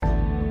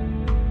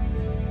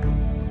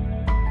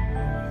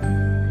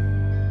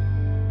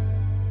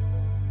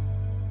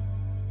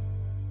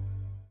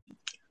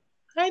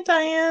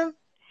Diane.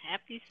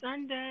 Happy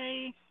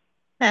Sunday.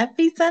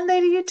 Happy Sunday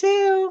to you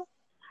too.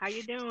 How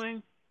you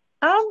doing?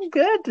 I'm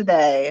good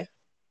today.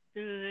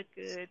 Good,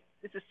 good.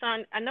 It's the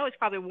sun. I know it's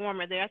probably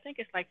warmer there. I think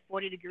it's like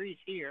 40 degrees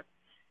here.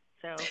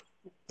 So,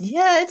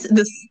 Yeah,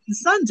 the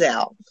sun's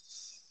out.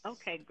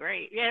 okay,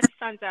 great. Yes, the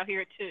sun's out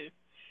here too.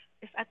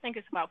 I think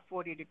it's about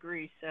 40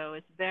 degrees, so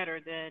it's better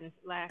than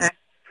last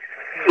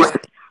week.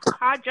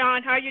 Hi,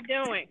 John. How you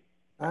doing?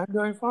 I'm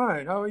doing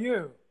fine. How are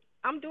you?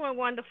 I'm doing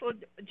wonderful.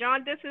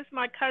 John, this is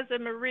my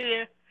cousin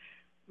Maria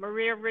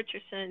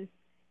Richardson,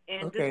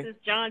 and this Okay. is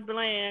John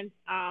Bland.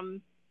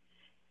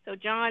 So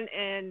John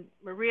and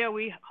Maria,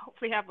 we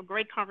hopefully have a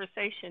great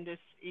conversation this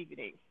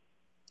evening.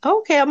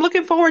 Okay, I'm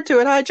looking forward to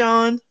it. Hi,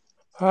 John.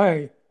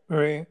 Hi,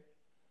 Marie.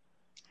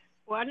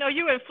 Well, I know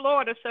you're in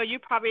Florida, so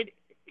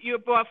you're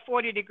above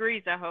 40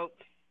 degrees. I hope.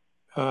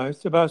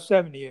 It's about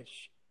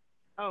 70-ish.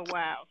 Oh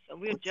wow, so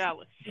we're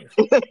jealous. It's,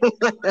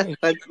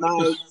 That's it's,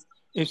 nice.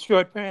 it's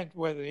short pants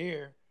weather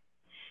here.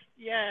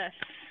 Yes.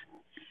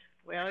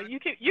 Well, you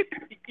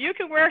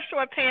can wear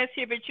short pants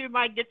here, but you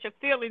might get your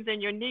feelings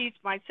and your knees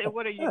might say,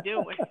 "What are you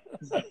doing?"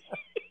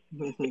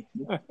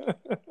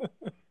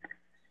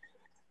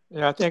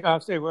 Yeah, I think I'll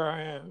stay where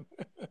I am.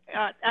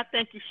 I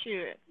think you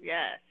should.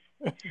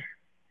 Yes.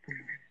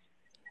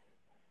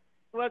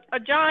 Well,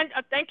 John,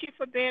 thank you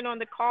for being on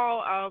the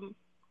call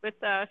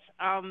with us.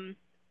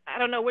 I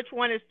don't know which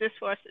one is this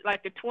for,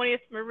 like the 20th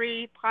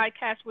Marie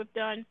podcast we've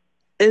done.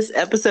 It's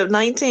episode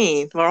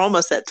 19. We're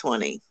almost at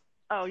 20.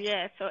 Oh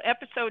yeah, so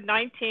episode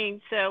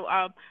 19. So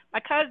my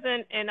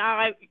cousin and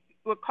I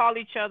would call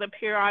each other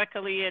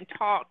periodically and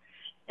talk.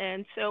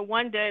 And so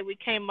one day we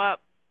came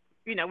up,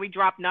 we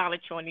dropped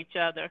knowledge on each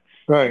other. And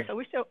Right. so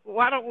we said,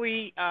 why don't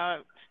we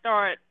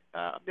start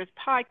this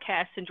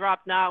podcast and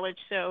drop knowledge?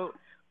 So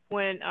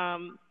when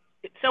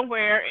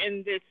somewhere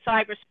in the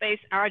cyberspace,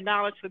 our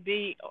knowledge would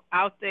be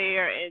out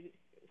there, and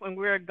when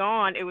we're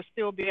gone, it would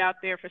still be out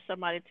there for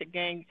somebody to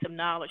gain some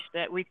knowledge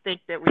that we think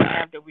that we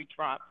have that we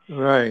dropped.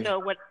 Right.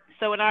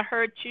 So when I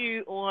heard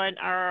you on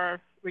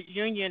our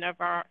reunion of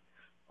our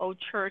old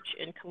church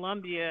in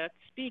Columbia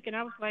speak, and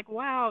I was like,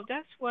 wow,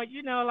 that's what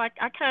like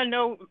I kind of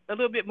know a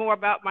little bit more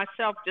about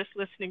myself just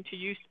listening to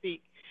you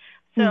speak.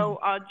 Hmm. So,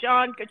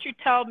 John, could you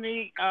tell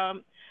me,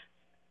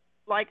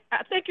 like,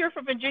 I think you're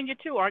from Virginia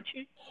too, aren't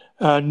you?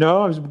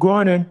 No, I was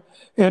born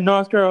in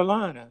North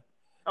Carolina.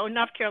 Oh,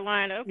 North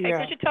Carolina. Okay. Could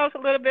Yeah. you tell us a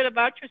little bit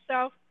about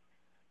yourself?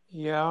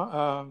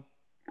 Yeah.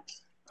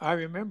 I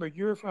remember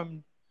you're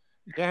from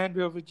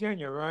Danville,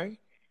 Virginia, right?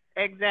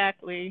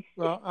 Exactly.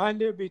 Well, I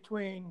live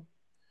between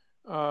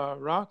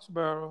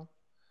Roxborough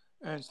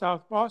and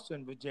South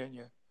Boston,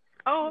 Virginia,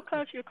 Oh,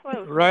 because you're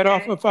close. right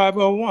off Okay. of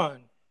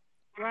 501.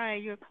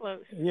 Right, you're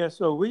close. Yeah,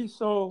 so we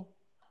sold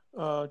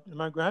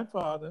my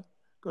grandfather,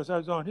 because I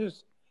was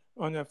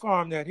on the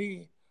farm that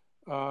he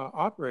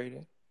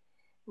operated.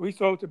 We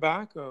sold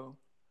tobacco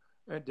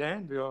at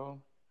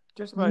Danville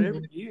just about Mhm.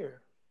 every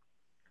year.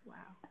 Wow.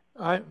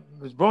 I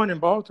was born in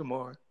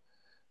Baltimore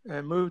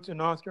and moved to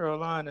North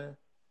Carolina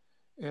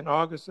in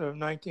August of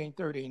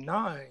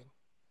 1939,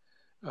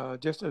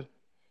 just a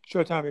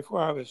short time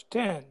before I was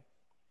 10.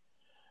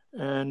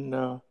 And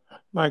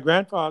my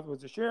grandfather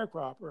was a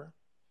sharecropper,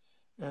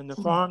 and the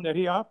farm that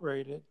he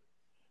operated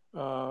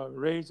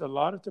raised a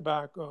lot of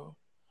tobacco,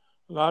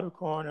 a lot of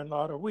corn, and a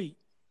lot of wheat.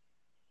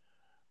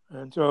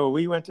 And so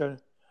we went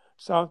to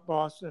South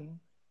Boston,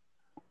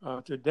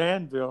 to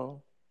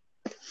Danville,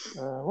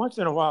 once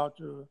in a while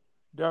to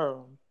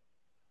Durham,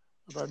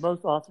 but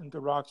most often to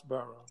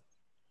Roxborough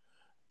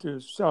to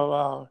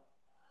sell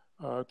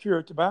our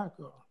cured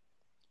tobacco.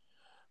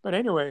 But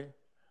anyway,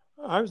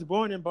 I was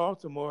born in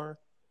Baltimore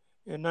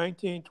in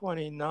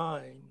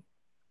 1929,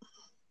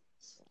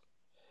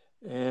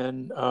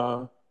 and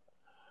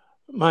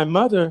my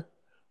mother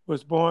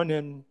was born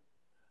in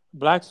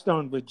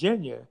Blackstone,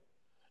 Virginia,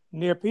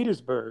 near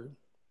Petersburg,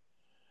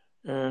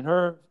 and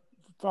her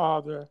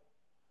father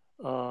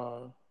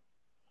uh,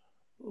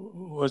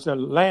 was a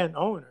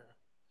landowner.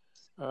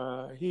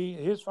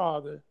 His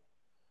father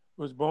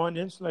was born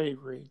in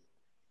slavery,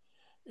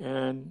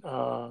 and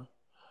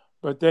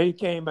but they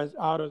came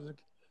out of the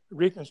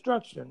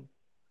Reconstruction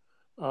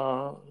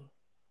uh,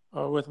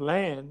 with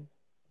land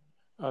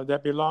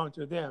that belonged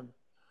to them,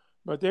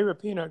 but they were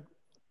peanut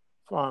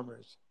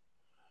farmers.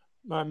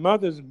 My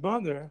mother's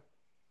mother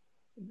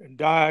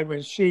died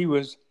when she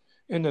was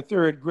in the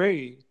third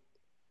grade,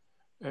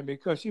 and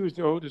because she was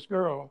the oldest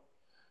girl,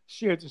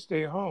 she had to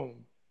stay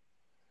home.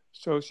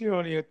 So she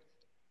only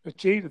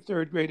achieved a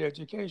third grade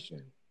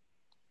education.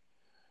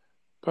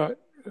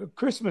 But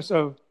Christmas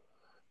of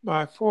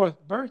my fourth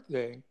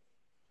birthday,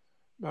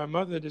 my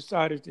mother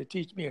decided to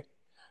teach me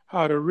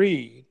how to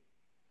read.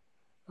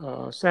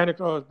 Santa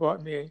Claus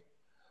bought me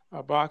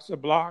a box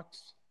of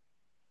blocks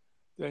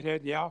that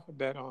had the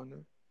alphabet on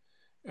them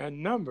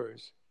and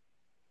numbers.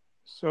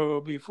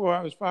 So before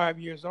I was 5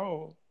 years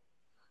old,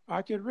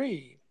 I could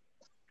read.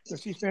 So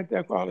she spent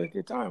that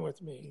quality time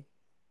with me.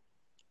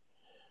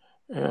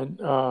 And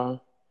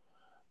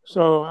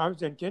so I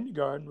was in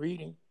kindergarten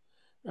reading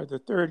at the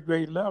third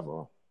grade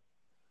level.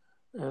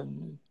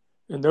 And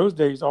in those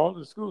days, all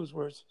the schools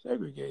were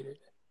segregated.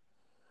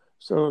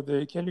 So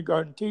the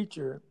kindergarten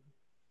teacher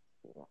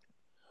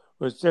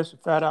was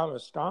just flat out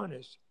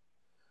astonished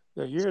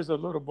that here's a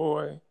little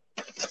boy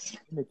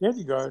in the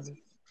kindergarten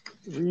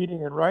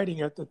reading and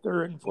writing at the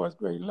 3rd and 4th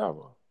grade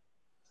level.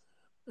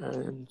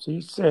 And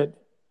she said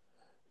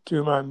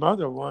to my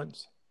mother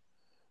once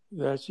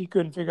that she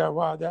couldn't figure out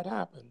why that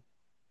happened.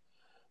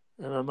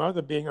 And my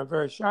mother, being a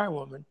very shy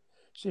woman,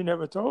 she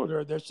never told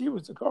her that she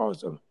was the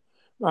cause of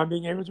not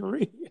being able to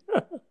read.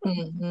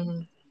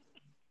 Mm-hmm.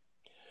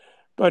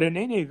 But in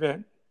any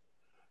event,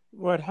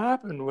 what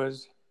happened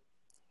was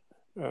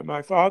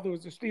my father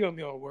was a steel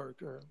mill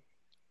worker,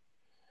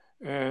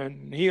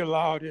 and he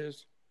allowed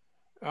his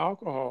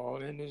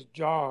alcohol and his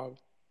job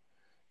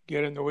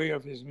get in the way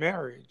of his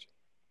marriage.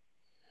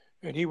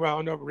 And he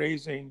wound up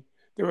raising,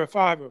 there were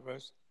 5 of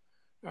us.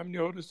 I'm the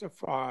oldest of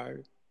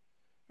 5.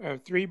 I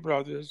have 3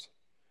 brothers,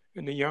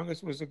 and the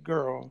youngest was a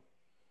girl.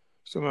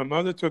 So my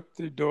mother took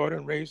the daughter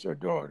and raised her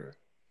daughter.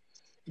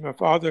 And my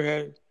father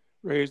had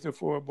raised the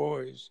 4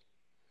 boys.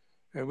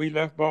 And we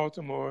left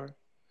Baltimore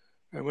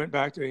and went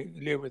back to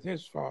live with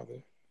his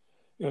father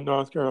in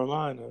North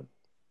Carolina.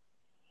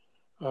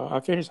 I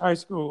finished high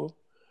school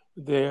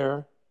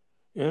there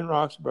in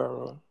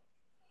Roxborough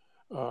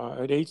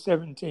at age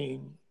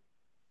 17.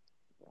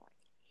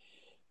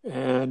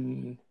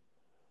 And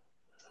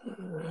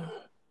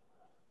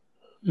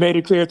made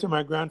it clear to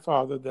my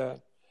grandfather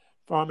that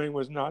farming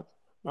was not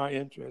my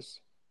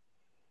interest.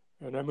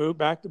 And I moved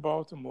back to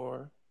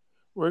Baltimore,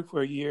 worked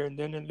for a year, and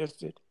then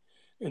enlisted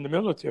in the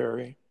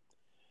military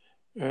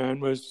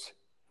and was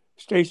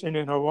stationed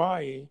in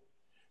Hawaii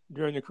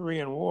during the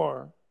Korean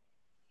War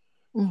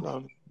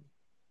from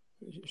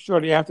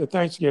shortly after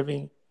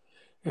Thanksgiving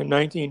in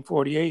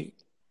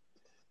 1948.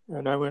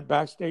 And I went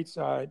back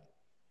stateside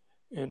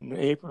in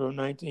April of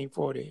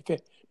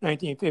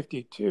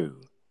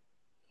 1952.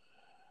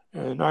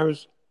 And I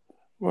was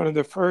one of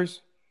the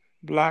first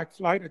black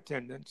flight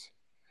attendants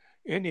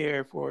in the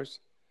Air Force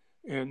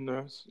in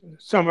the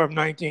summer of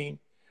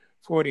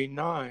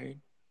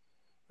 1949.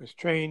 Was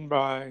trained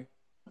by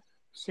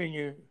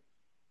senior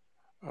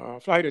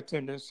flight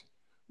attendants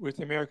with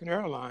American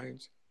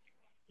Airlines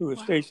who was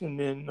stationed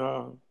in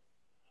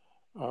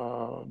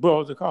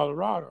Boulder,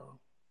 Colorado.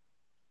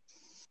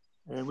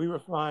 And we were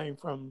flying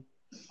from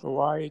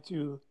Hawaii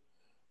to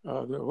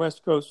the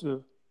west coast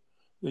of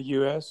the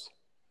U.S.,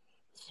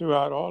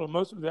 throughout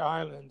most of the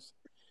islands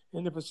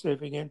in the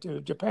Pacific into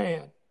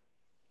Japan.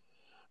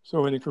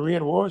 So when the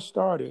Korean War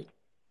started,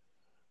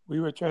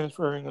 we were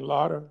transferring a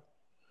lot of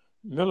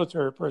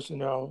military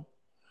personnel,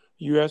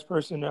 U.S.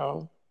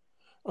 personnel,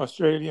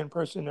 Australian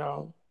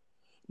personnel,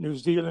 New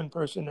Zealand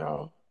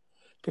personnel,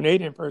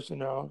 Canadian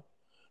personnel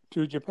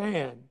to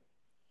Japan.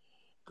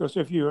 Because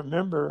if you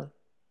remember,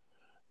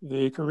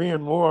 the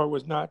Korean War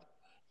was not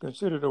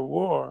considered a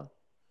war.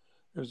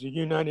 It was a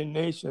United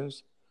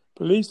Nations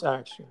police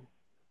action.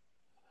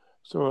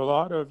 So a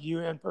lot of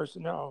UN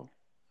personnel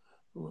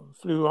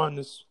flew on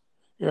this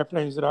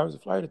airplanes that I was a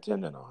flight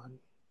attendant on.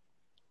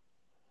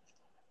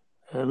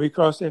 And we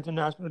crossed the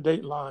international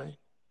date line.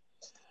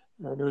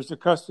 And there was a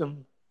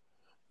custom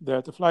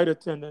that the flight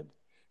attendant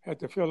had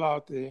to fill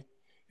out the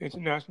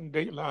international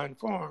date line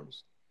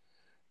forms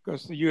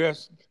because the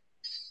U.S.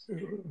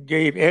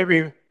 gave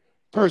every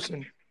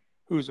person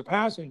who's a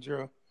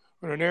passenger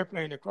on an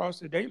airplane that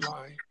crossed the date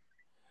line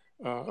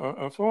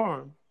a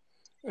form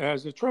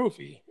as a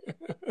trophy.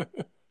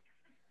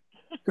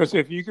 Because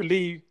if you could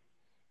leave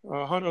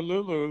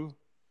Honolulu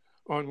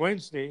on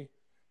Wednesday,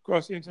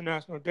 cross the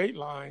international date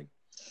line,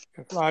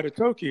 and fly to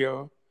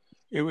Tokyo,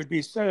 it would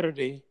be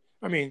Thursday,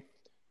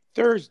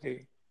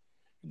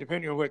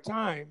 depending on what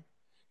time.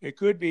 It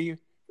could be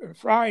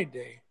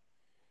Friday,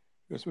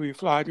 because we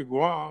fly to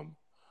Guam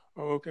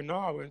or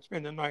Okinawa and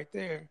spend the night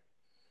there,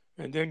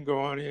 and then go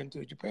on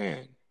into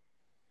Japan.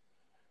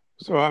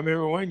 So I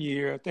remember one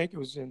year, I think it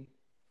was in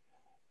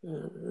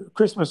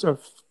Christmas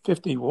of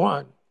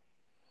 51,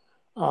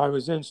 I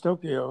was in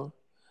Tokyo,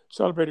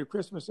 celebrated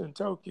Christmas in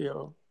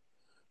Tokyo,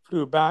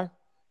 flew back,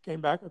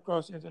 came back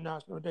across the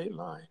international date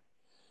line,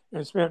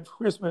 and spent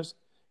Christmas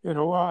in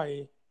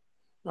Hawaii,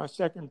 my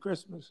second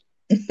Christmas.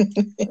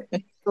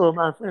 So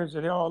my friends,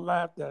 and they all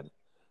laughed at it.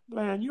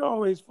 Bland, you're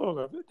always full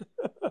of it.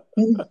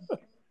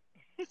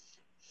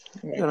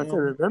 And I said,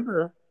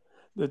 remember,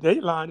 the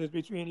date line is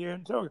between here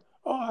and Tokyo.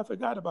 Oh, I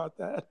forgot about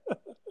that.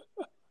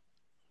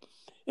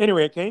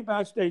 Anyway, I came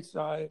back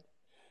stateside,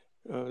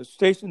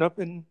 stationed up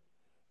in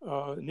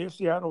near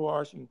Seattle,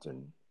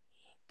 Washington,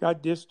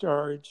 got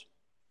discharged,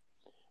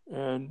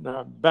 and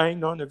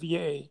banged on the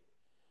VA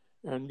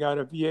and got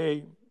a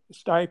VA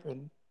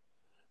stipend.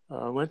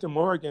 Went to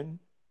Morgan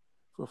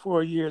for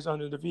 4 years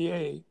under the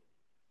VA.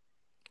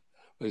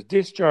 Was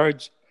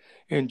discharged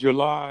in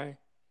July,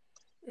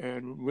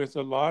 and with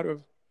a lot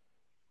of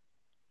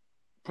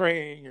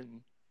praying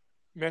and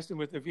messing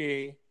with the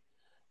VA,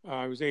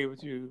 I was able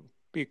to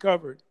be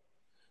covered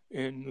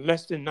in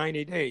less than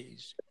 90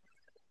 days.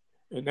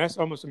 And that's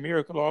almost a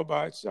miracle all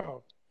by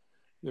itself.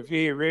 The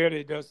VA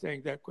rarely does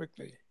things that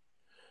quickly.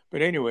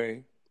 But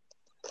anyway,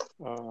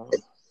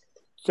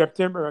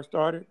 September I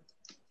started,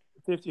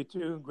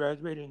 52,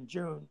 graduated in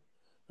June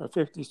of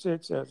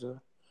 56 as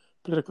a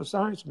political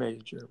science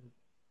major.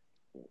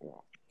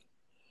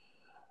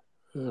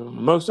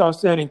 Most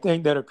outstanding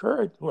thing that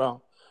occurred,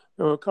 well,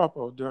 there were a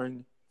couple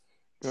during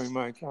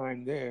my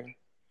time there.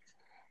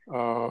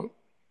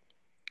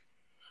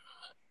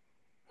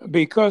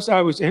 Because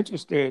I was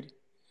interested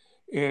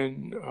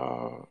in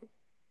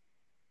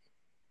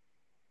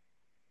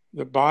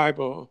the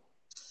Bible,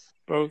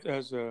 both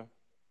as a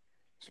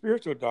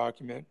spiritual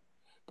document,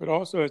 but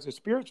also as a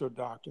spiritual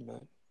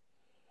document.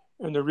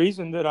 And the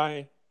reason that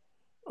I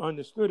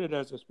understood it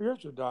as a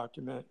spiritual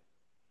document,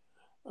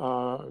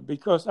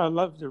 because I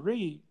love to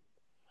read.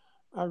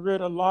 I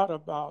read a lot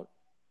about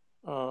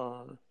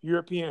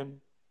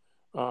European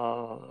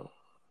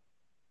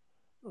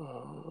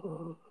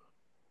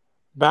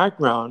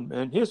background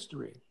and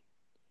history.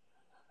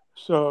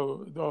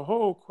 So the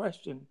whole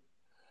question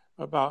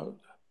about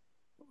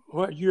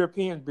what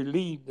Europeans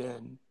believed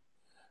in,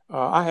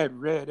 I had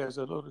read as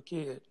a little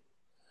kid.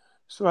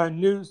 So I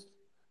knew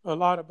a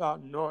lot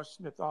about Norse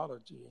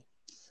mythology,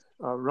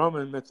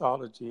 Roman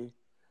mythology,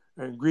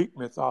 and Greek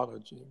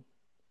mythology.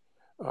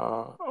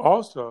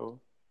 Also,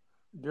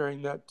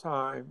 during that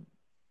time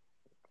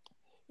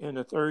in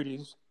the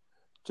 30s,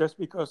 just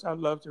because I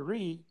love to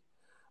read,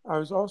 I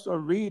was also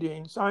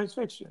reading science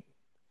fiction.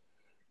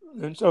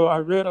 And so I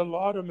read a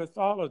lot of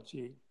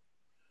mythology,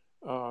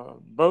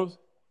 both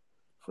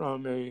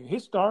from a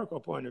historical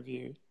point of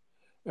view,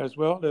 as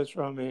well as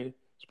from a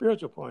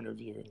spiritual point of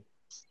view.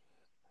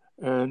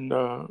 And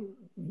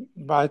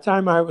by the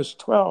time I was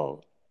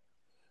 12,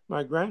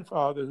 my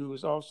grandfather, who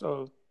was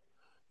also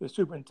the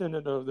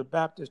superintendent of the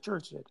Baptist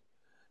church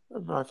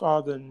that my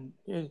father and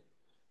his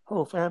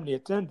whole family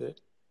attended,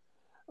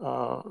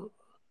 was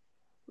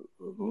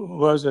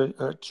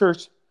a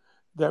church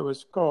that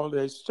was called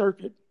a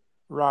circuit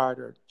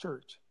rider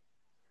church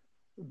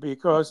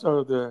because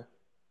of the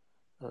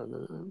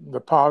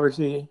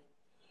poverty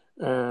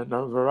and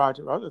a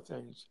variety of other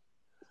things.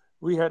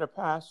 We had a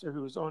pastor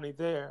who was only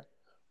there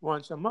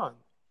once a month,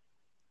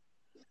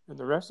 and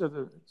the rest of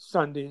the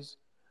Sundays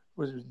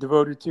was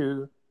devoted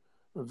to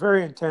a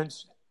very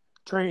intense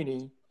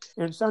training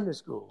in Sunday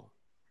school.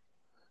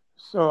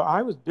 So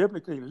I was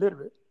biblically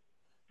literate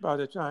by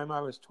the time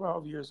I was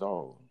 12 years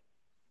old.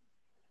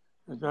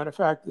 As a matter of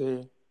fact,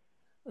 the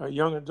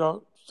young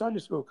adult Sunday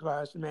school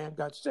class, the man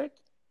got sick,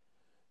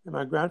 and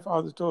my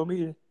grandfather told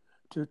me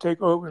to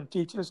take over and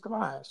teach his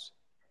class.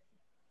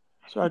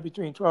 So I was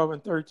between 12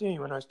 and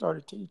 13 when I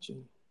started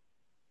teaching.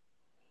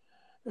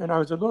 And I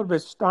was a little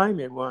bit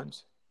stymied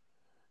once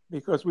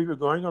because we were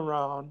going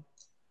around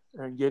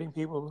and getting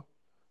people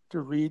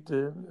to read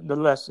the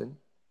lesson.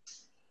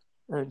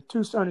 And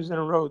 2 Sundays in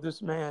a row,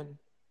 this man,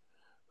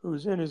 who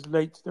was in his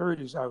late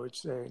 30s, I would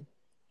say,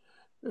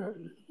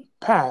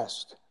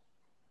 passed.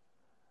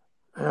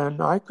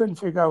 And I couldn't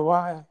figure out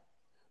why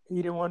he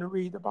didn't want to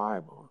read the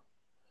Bible.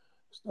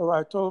 So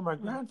I told my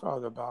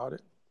grandfather about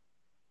it.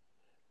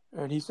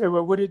 And he said,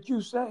 well, what did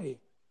you say?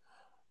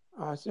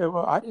 I said,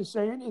 well, I didn't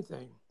say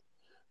anything.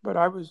 But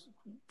I was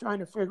trying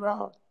to figure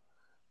out,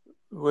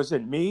 was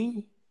it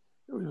me?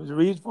 It was the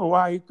reason for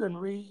why he couldn't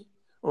read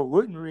or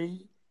wouldn't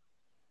read.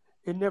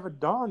 It never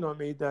dawned on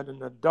me that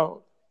an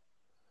adult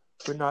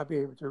would not be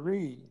able to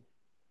read.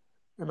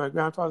 And my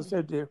grandfather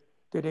said, did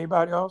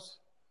anybody else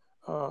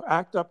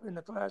act up in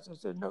the class? I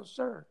said, no,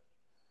 sir.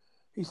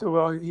 He said,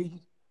 well,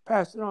 he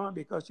passed it on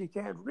because he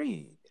can't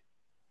read.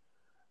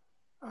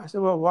 I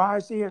said, well, why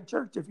is he in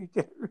church if he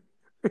can't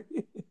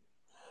read?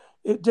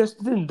 It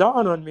just didn't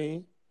dawn on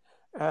me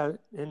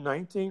in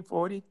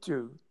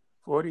 1942,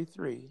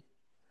 43,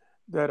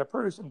 that a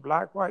person,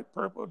 black, white,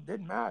 purple,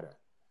 didn't matter,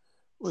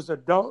 was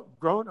adult,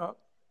 grown up,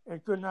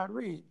 and could not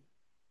read.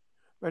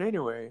 But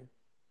anyway,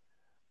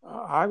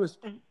 I was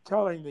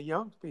telling the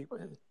young people,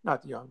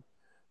 not the young,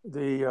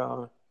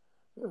 the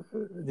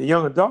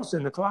young adults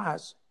in the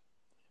class,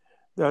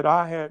 that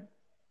I had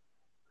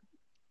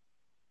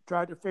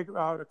tried to figure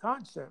out a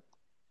concept,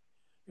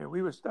 and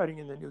we were studying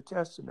in the New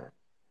Testament.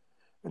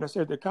 And I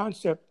said the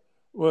concept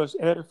was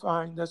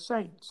edifying the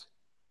saints.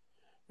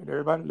 And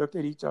everybody looked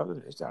at each other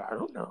and they said, I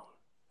don't know.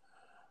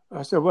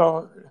 I said,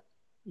 well,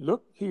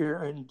 look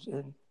here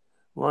in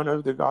one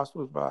of the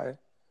Gospels by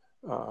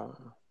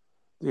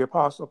the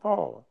Apostle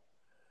Paul.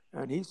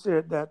 And he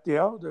said that the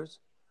elders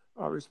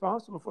are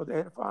responsible for the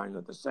edifying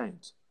of the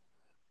saints.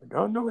 I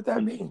don't know what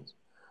that means.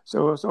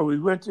 So we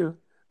went to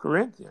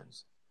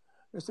Corinthians.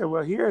 They said,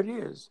 well, here it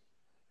is.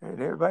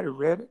 And everybody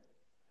read it.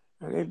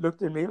 And they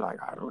looked at me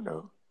like, I don't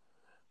know.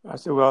 I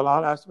said, well,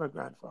 I'll ask my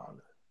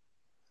grandfather.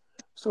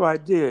 So I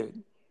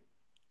did.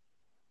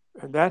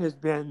 And that has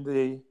been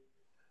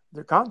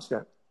the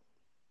concept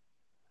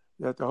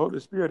that the Holy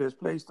Spirit has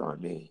placed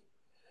on me.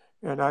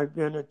 And I've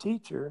been a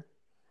teacher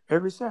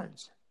ever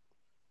since.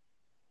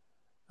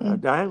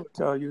 Diane will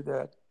tell you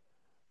that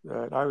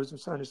I was a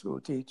Sunday school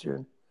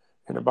teacher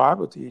and a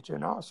Bible teacher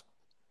in our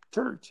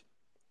church.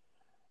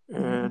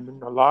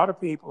 And a lot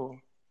of people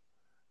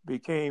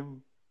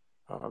became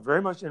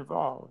very much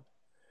involved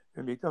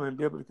in becoming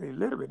biblically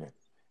literate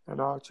in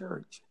our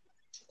church.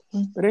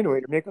 But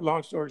anyway, to make a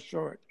long story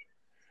short,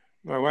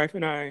 my wife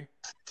and I,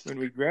 when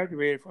we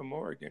graduated from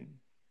Oregon,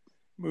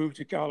 moved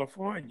to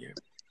California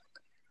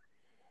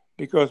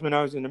because when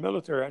I was in the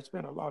military, I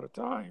spent a lot of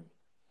time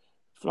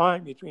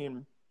flying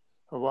between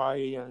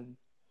Hawaii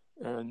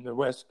and the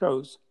West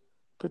Coast,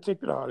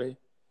 particularly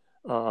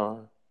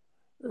San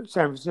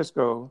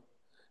Francisco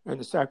and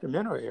the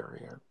Sacramento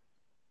area.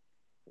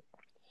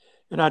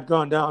 And I'd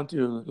gone down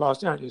to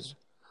Los Angeles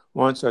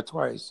once or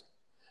twice,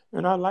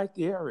 and I liked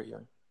the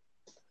area.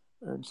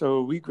 And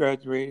so we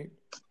graduated,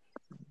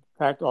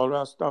 packed all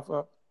our stuff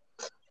up,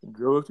 and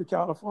drove to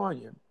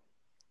California.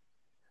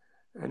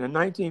 And in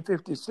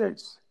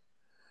 1956,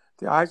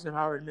 the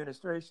Eisenhower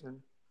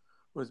administration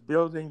was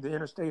building the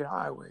interstate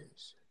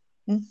highways.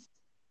 And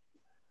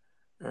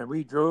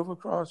we drove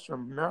across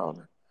from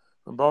Maryland,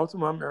 from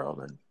Baltimore,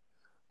 Maryland,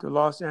 to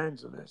Los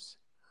Angeles,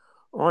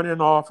 on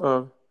and off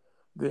of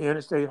the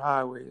interstate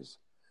highways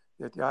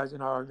that the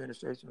Eisenhower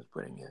administration was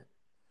putting in.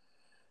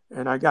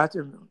 And I got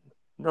to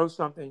know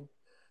something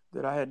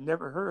that I had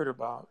never heard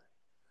about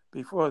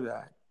before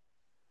that.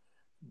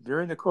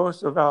 During the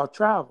course of our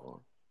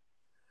travel,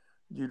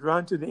 you'd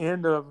run to the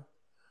end of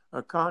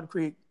a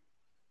concrete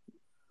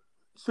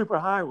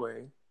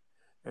superhighway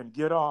and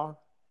get off,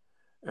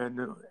 and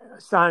the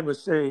sign would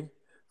say,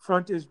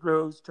 frontage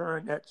roads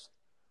turn at...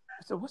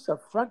 I said, what's a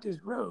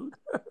frontage road?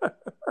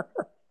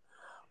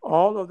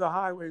 All of the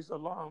highways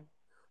along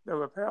that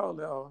were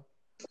parallel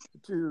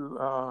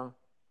to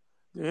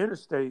the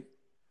interstate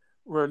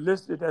were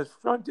listed as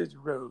frontage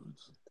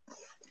roads.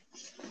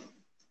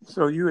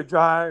 So you would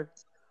drive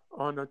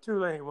on a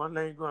 2-lane, 1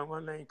 lane going,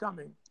 1 lane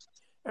coming,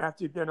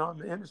 after you've been on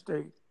the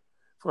interstate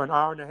for an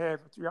hour and a half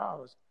or 3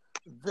 hours.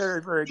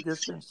 Very, very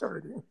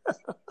disconcerting.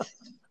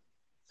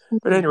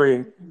 But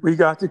anyway, we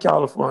got to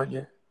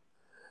California.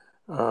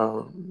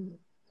 All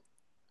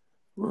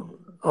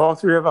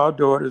 3 of our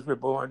daughters were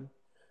born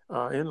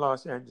in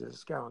Los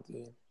Angeles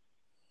County.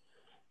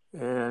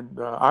 And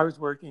I was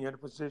working in a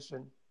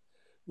position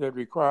that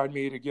required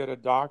me to get a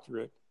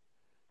doctorate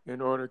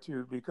in order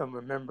to become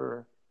a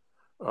member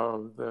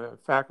of the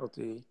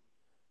faculty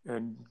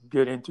and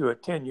get into a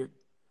tenured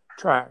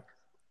track.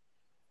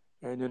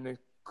 And in the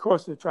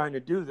course of trying to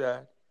do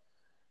that,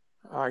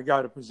 I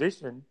got a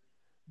position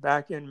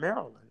back in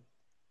Maryland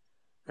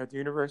at the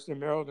University of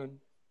Maryland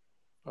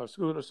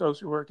School of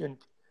Social Work and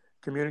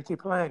Community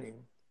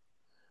Planning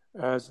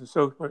as an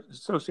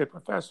associate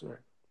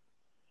professor,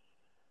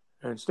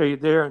 and stayed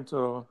there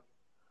until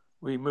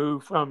we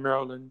moved from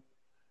Maryland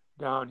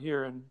down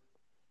here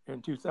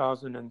in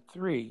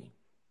 2003.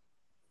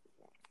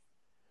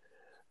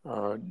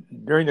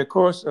 During the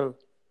course of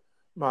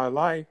my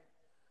life,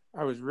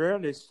 I was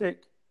rarely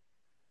sick.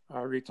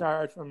 I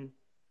retired from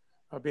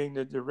being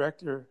the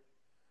director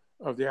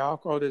of the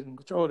Alcoholism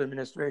Control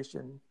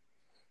Administration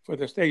for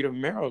the state of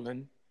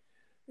Maryland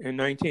in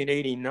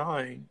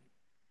 1989.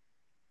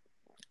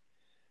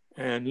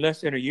 And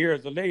less than a year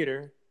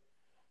later,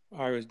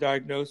 I was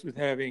diagnosed with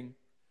having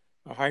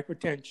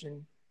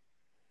hypertension,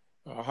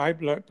 high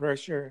blood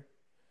pressure,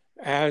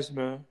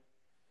 asthma,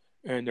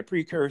 and the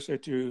precursor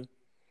to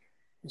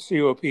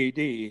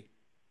COPD,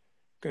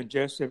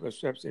 congestive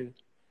obstructive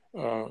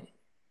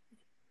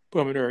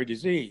pulmonary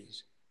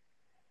disease.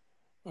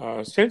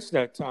 Since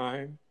that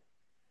time,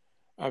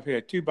 I've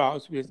had 2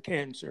 bouts with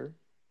cancer,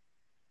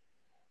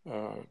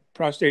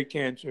 prostate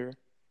cancer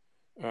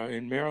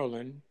in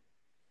Maryland,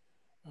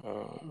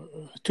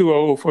 too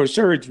old for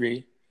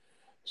surgery,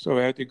 so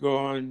I had to go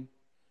on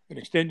an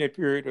extended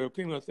period of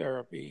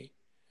chemotherapy.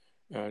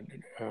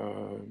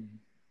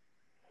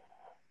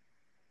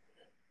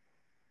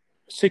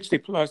 60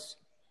 plus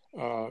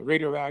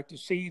radioactive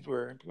seeds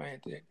were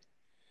implanted,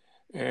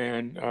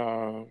 and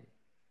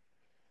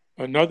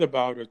another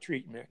bout of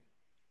treatment.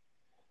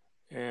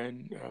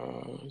 And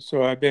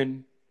so I've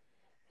been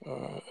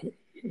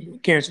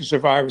cancer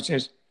survivor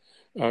since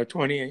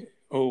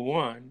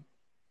 2001.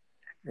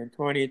 In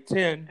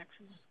 2010,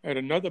 I had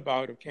another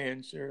bout of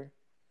cancer,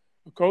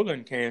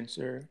 colon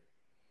cancer,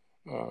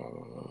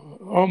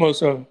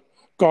 almost a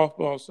golf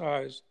ball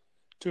sized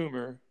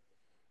tumor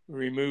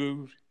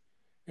removed,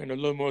 and a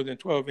little more than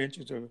 12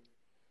 inches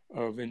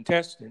of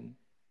intestine.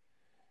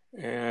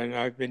 And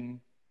I've been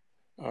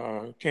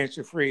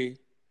cancer-free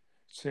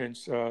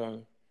since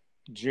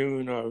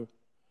June of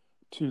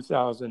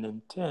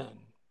 2010.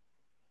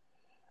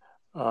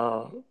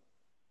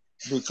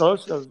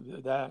 Because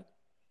of that,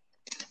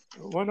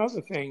 one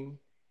other thing,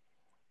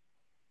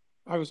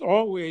 I was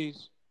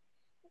always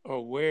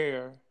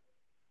aware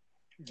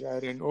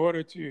that in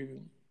order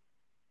to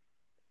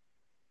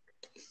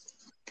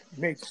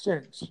make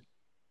sense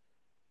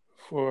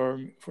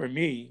for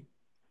me,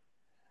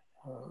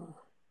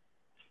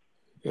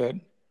 that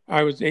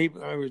I was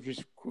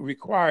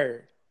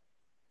required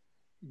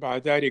by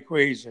that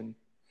equation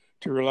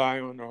to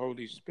rely on the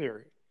Holy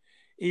Spirit.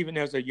 Even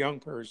as a young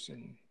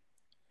person,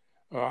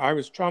 I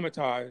was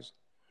traumatized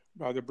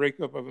by the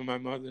breakup of my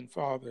mother and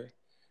father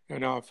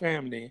and our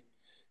family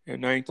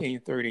in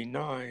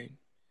 1939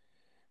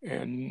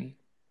 and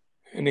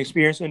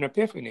experienced an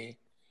epiphany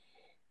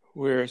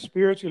where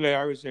spiritually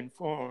I was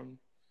informed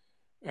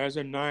as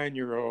a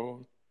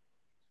 9-year-old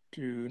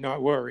to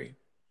not worry,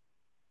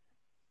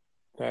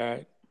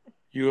 that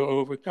you will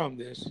overcome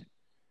this,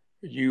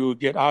 you will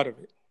get out of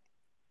it.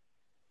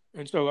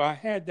 And so I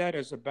had that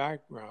as a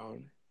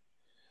background,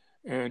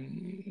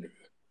 and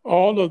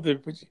all of the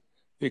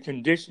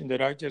condition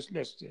that I just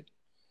listed,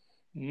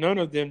 none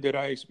of them did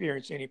I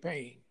experience any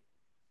pain.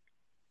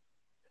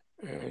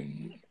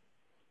 And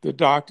the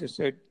doctor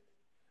said,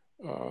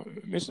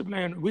 Mr.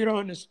 Bland, we don't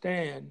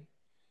understand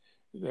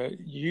that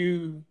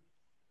you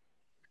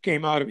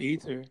came out of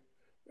ether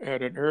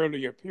at an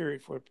earlier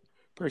period for a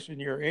person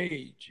your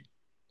age.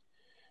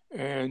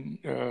 And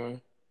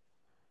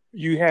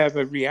you have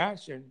a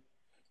reaction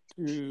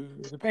to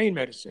the pain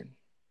medicine.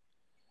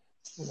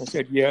 And I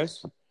said,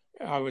 yes.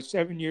 I was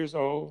 7 years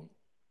old,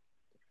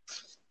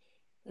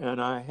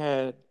 and I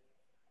had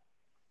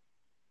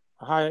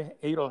a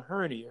hiatal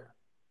hernia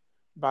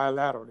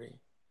bilaterally.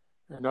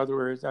 In other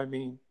words, I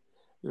mean,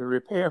 the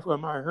repair for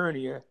my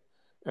hernia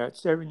at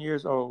 7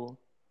 years old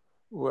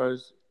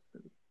was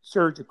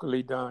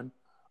surgically done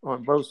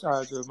on both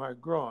sides of my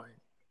groin.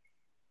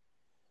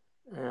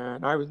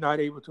 And I was not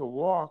able to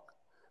walk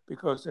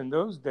because in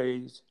those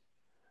days,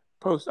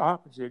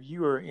 post-operative,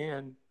 you were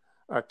in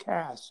a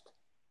cast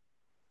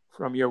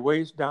from your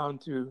waist down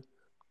to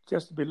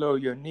just below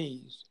your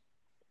knees.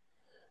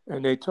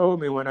 And they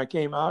told me when I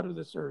came out of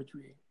the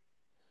surgery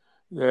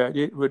that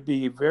it would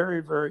be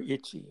very, very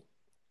itchy,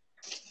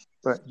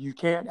 but you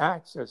can't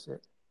access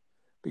it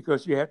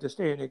because you have to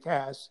stay in the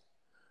cast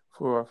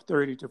for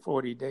 30 to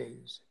 40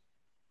 days.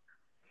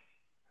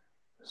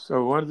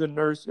 So one of the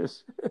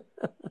nurses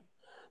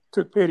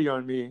took pity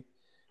on me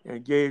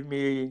and gave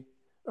me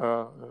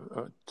a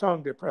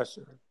tongue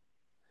depressor.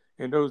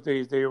 In those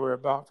days, they were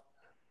about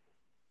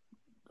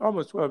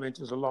almost 12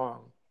 inches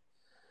long.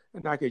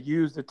 And I could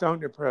use the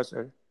tongue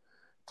depressor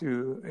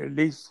to at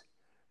least,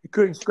 you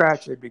couldn't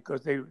scratch it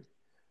because the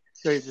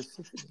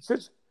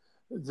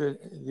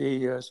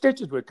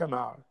stitches would come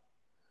out.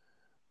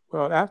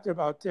 Well, after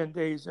about 10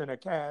 days in a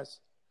cast,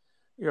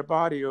 your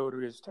body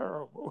odor is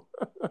terrible.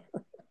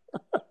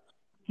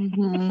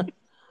 Mm-hmm.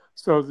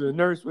 So the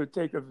nurse would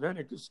take a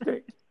vinegar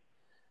stick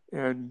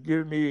and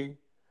give me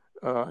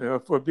a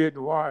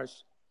forbidden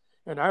wash,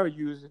 and I would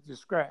use it to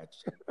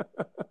scratch.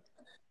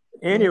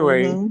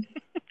 Anyway,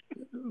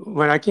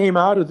 when I came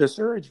out of the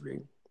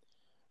surgery,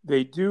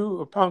 they do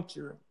a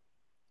puncture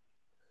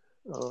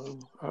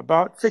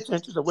about 6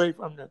 inches away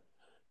from the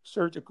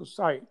surgical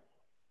site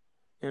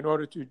in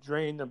order to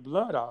drain the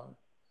blood out.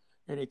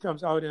 And it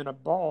comes out in a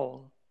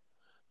ball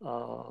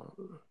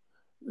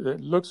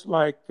that looks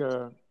like,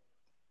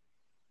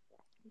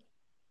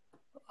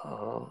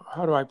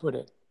 how do I put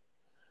it?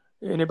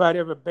 Anybody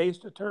ever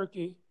baste a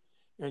turkey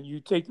and you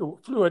take the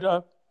fluid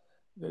up,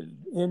 the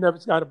end of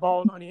it's got a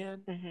ball on the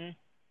end? Mm-hmm.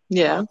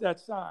 Yeah. About that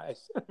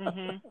size.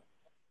 Mm-hmm.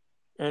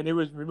 And it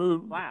was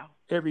removed Wow.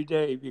 every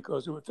day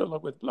because it would fill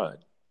up with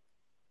blood.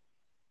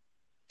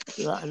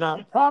 Now,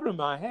 the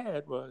problem I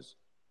had was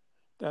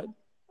that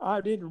I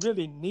didn't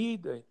really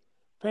need the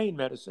pain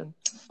medicine.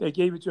 They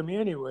gave it to me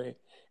anyway,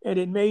 and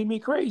it made me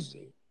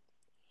crazy.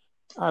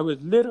 I was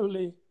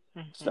literally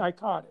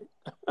psychotic,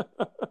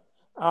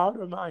 out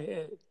of my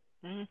head.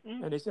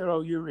 Mm-hmm. And they said,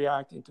 oh, you're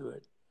reacting to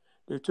it.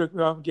 They took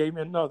me off and gave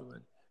me another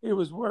one. It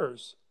was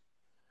worse.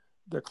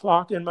 The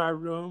clock in my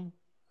room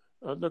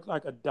looked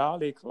like a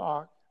dolly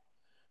clock.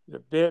 The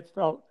bed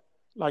felt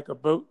like a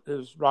boat that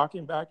was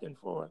rocking back and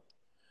forth.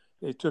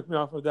 They took me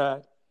off of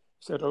that,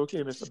 said,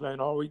 okay, Mr. Blaine,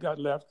 all we got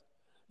left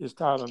is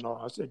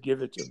Tylenol. I said,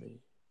 give it to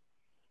me.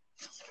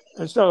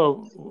 And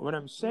so what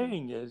I'm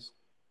saying is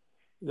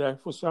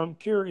that for some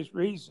curious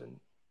reason,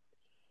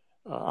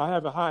 I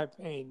have a high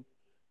pain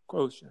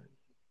quotient.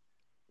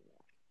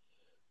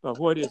 But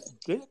what it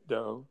did,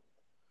 though,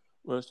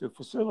 was to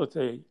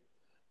facilitate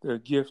the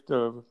gift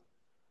of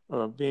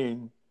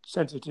being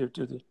sensitive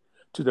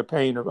to the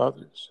pain of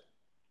others.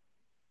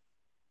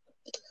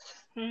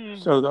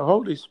 Mm-hmm. So the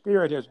Holy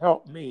Spirit has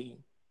helped me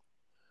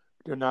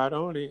to not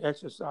only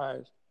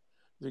exercise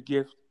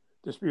the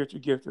spiritual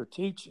gift of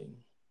teaching,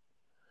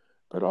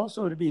 but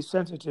also to be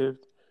sensitive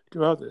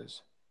to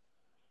others.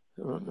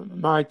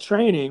 My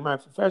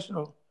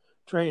professional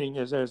training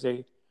is as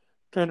a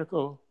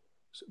clinical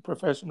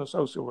professional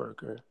social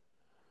worker.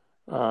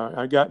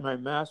 I got my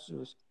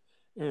master's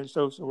in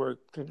social work,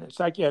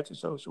 psychiatric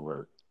social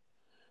work,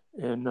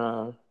 in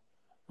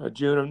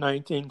June of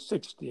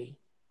 1960.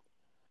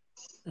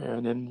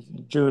 And in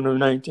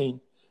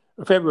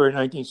February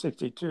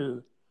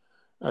 1962,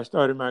 I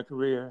started my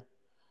career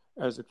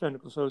as a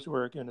clinical social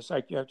worker in a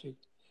psychiatric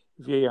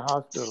VA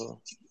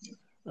hospital,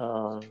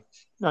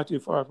 not too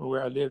far from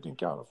where I lived in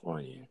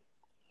California.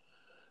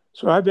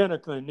 So I've been a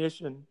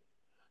clinician,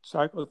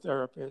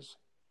 psychotherapist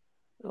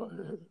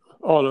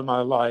all of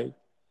my life,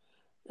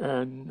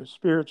 and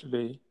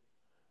spiritually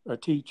a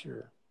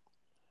teacher.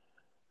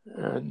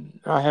 And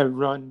I have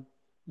run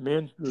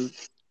men's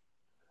groups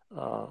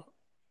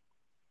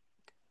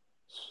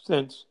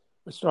since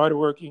I started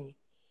working,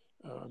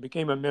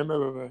 became a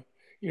member of a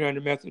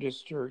United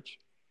Methodist Church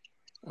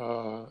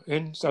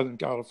in Southern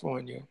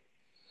California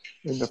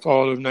in the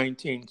fall of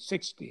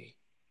 1960.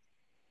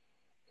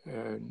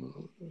 And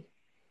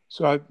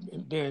so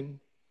I've been,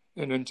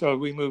 and until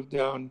we moved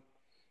down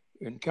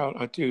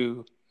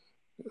to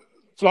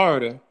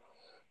Florida,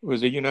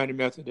 was a United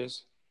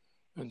Methodist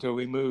until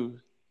we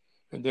moved,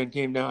 and then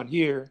came down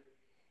here.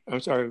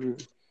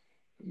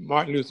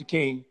 Martin Luther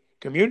King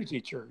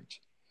Community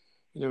Church.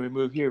 And then we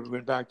moved here, we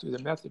went back to the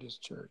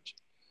Methodist Church.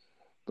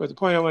 But the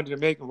point I wanted to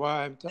make and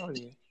why I'm telling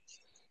you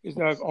is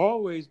that I've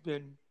always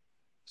been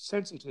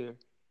sensitive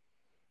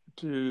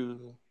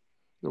to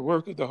the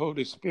work of the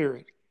Holy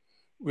Spirit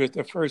with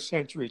the first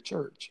century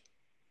church.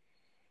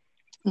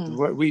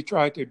 What we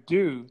tried to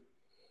do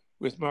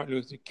with Martin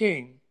Luther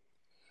King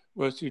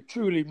was to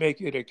truly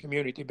make it a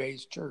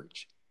community-based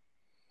church.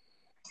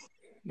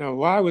 Now,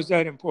 why was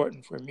that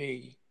important for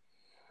me?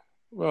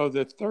 Well,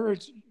 the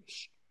third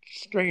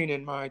strain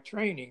in my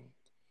training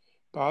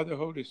by the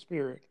Holy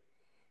Spirit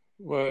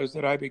was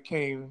that I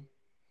became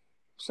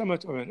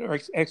somewhat of an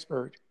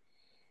expert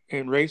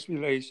in race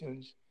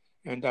relations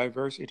and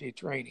diversity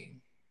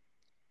training.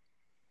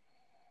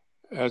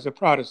 As a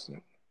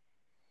Protestant,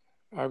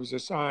 I was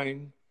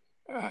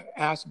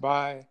asked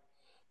by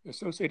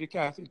Associated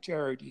Catholic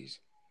Charities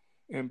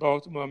in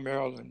Baltimore,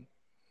 Maryland,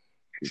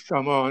 to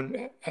come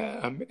on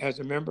as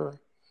a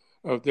member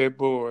of their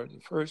board, the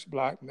first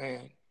Black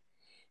man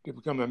to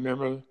become a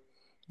member of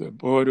the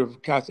Board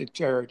of Catholic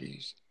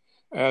Charities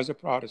as a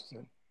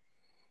Protestant.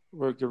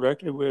 Worked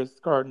directly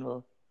with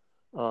Cardinal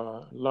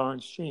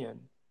Lawrence Sheehan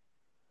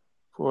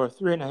for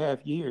 3.5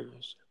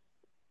 years.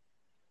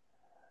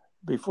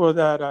 Before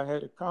that, I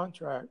had a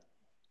contract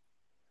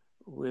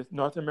with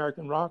North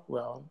American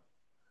Rockwell,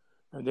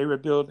 and they were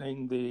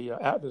building the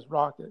Atlas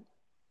rocket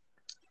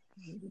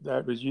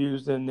that was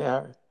used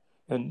by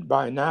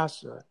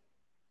NASA.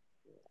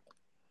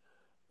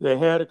 They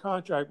had a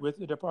contract with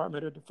the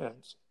Department of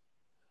Defense,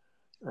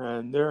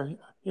 and their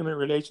Human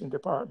Relations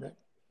Department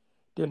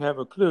didn't have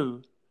a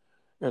clue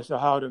as to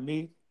how to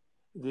meet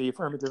the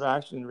affirmative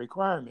action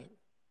requirement.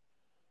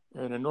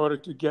 And in order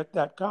to get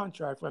that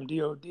contract from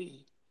DOD,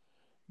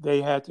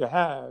 they had to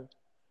have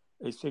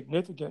a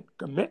significant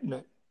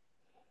commitment,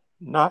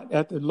 not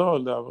at the lower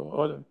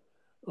level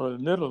or the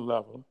middle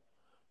level,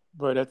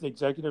 but at the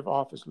executive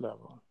office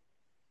level.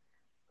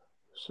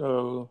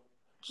 So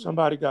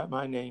somebody got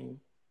my name,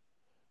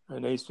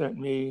 and they sent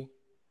me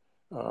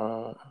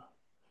an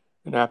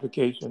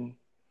application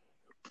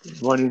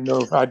wanting to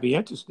know if I'd be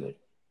interested.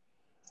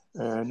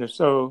 And if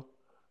so,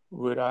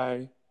 would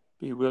I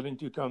be willing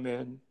to come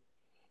in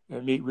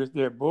and meet with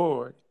their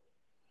board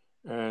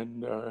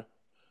and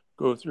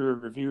go through a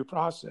review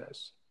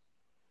process?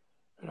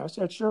 And I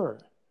said, sure.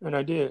 And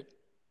I did.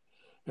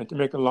 And to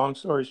make a long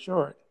story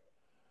short,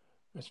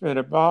 I spent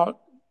about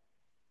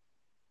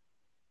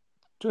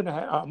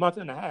a month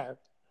and a half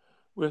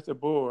with the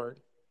board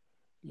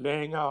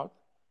laying out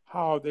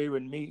how they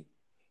would meet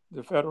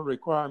the federal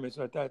requirements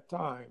at that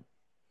time.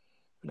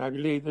 And I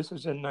believe this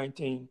was in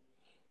late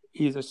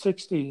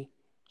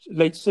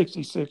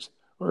 66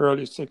 or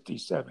early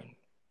 67.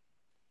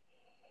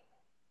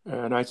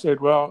 And I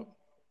said, well,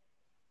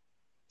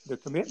 the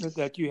commitment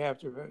that you have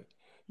to,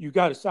 you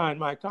got to sign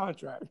my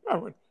contract. I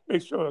would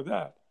make sure of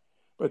that.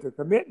 But the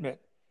commitment,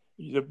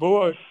 the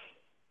board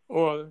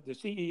or the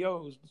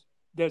CEO's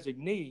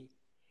designee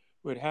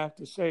would have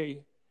to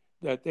say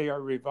that they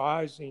are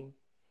revising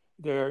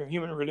their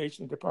Human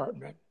Relations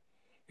Department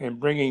and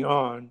bringing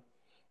on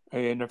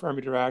an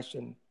affirmative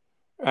action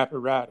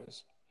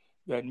apparatus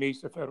that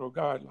meets the federal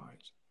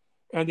guidelines.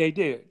 And they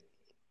did.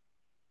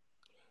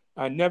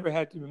 I never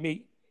had to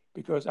meet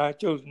because I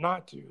chose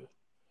not to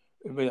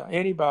with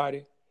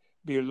anybody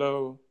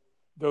below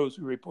those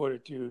who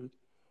reported to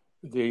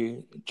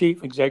the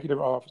Chief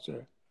Executive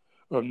Officer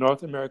of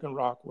North American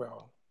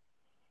Rockwell,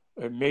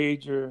 a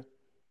major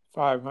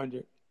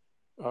Forbes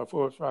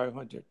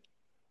 500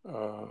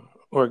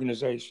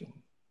 organization.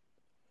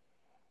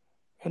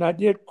 And I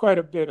did quite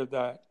a bit of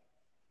that,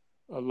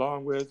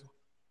 along with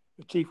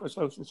the Chief of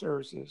Social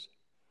Services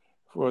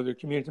for the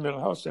Community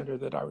Mental Health Center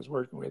that I was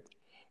working with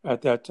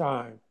at that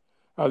time.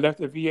 I left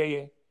the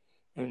VA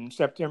in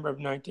September of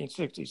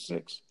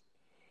 1966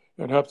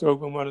 and helped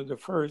open one of the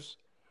first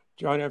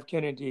John F.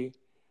 Kennedy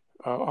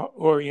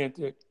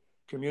oriented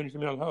community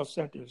mental health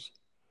centers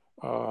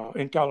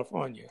in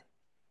California.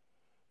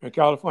 And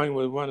California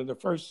was one of the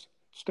first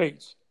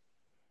states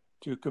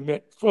to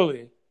commit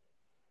fully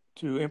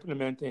to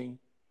implementing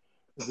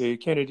the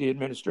Kennedy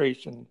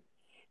administration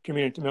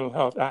Community Mental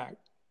Health Act.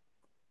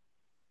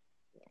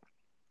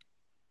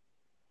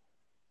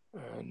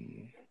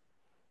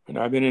 And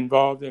I've been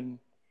involved in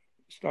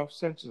stuff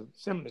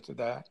similar to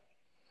that.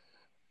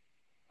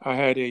 I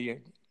had a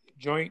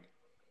joint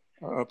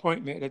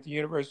appointment at the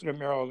University of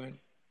Maryland,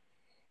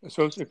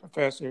 associate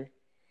professor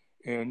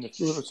in the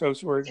School of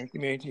Social Work and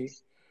Community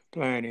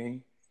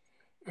Planning,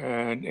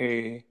 and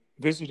a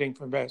visiting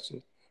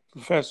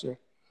professor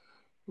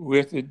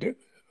with the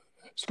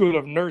School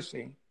of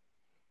Nursing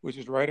which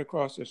is right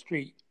across the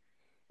street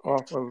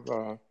off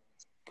of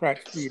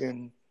Pratt Street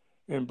in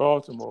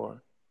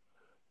Baltimore,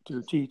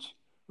 to teach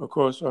a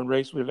course on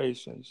race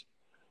relations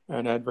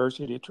and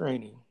adversity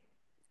training.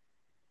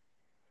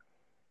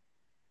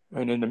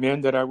 And then the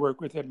men that I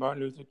worked with at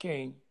Martin Luther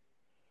King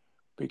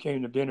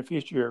became the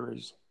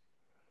beneficiaries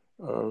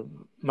of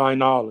my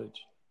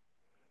knowledge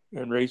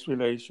in race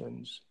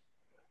relations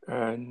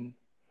and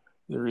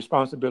the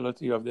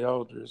responsibility of the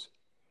elders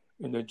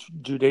in the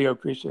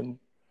Judeo-Christian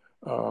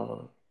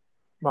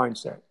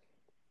mindset.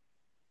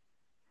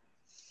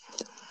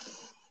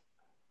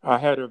 I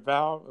had a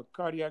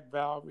cardiac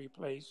valve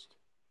replaced,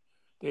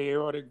 the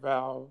aortic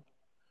valve,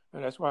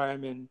 and that's why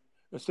I'm in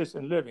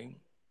assisted living.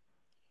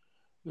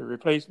 The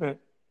replacement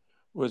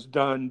was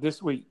done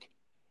this week,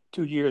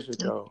 2 years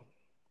ago.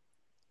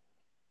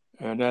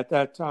 And at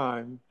that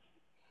time,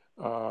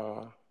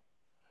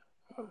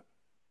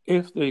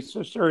 if the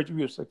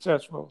surgery was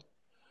successful,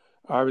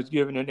 I was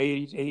given an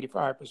 80 to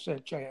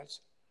 85% chance.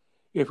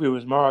 If it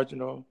was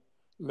marginal,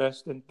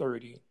 less than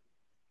 30.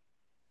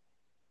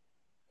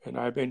 And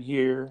I've been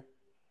here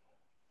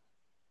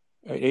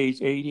at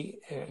age 80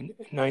 and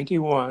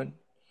 91.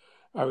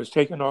 I was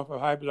taken off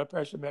of high blood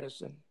pressure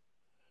medicine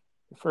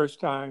the first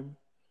time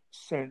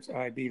since,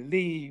 I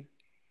believe,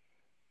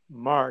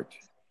 March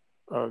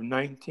of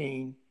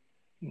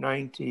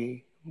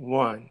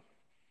 1991.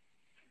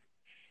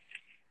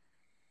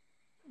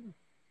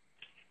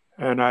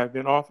 And I've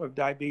been off of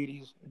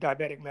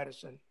diabetic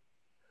medicine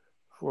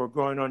for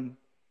going on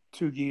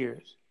 2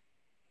 years.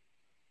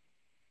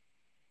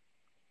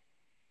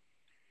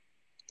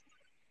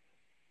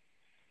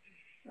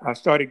 I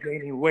started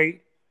gaining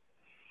weight.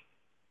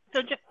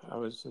 I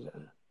was a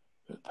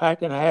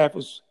pack and a half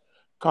of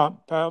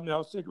Pall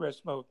Mall cigarette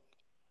smoke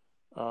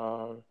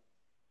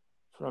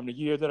from the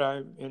year that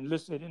I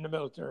enlisted in the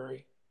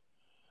military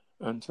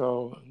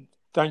until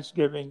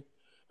Thanksgiving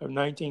of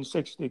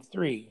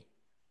 1963.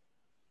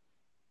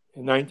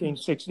 In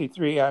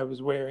 1963, I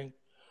was wearing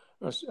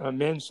a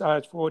men's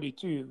size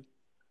 42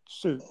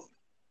 suit.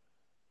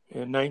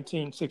 In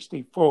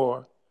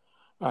 1964,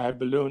 I had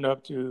ballooned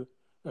up to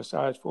a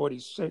size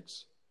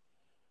 46,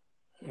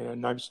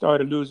 and I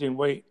started losing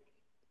weight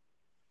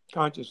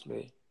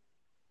consciously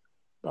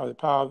by the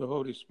power of the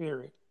Holy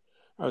Spirit.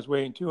 I was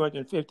weighing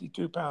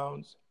 252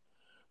 pounds,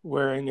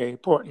 wearing a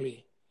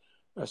portly,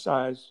 a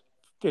size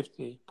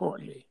 50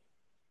 portly.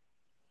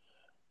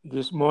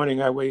 This morning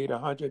I weighed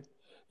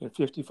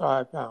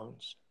 155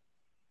 pounds.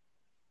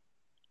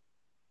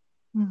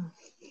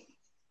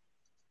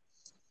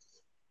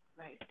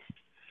 Right.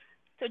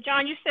 So,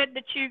 John, you said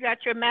that you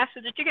got your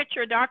master's. Did you get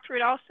your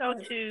doctorate also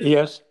too?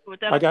 Yes, Was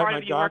that I got part my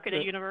of your work at a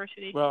doctorate.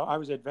 university? Well, I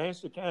was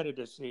advanced to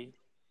candidacy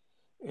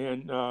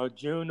in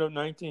June of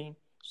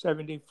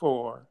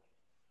 1974.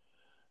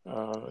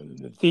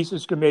 The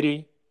thesis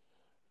committee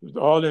was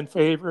all in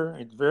favor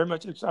and very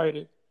much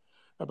excited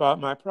about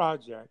my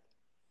project.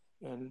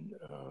 And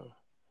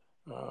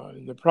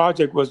the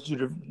project was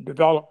to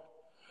develop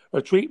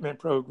a treatment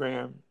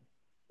program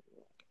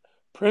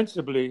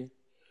principally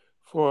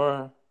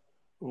for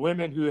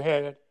women who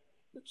had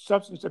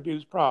substance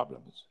abuse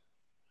problems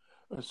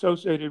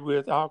associated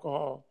with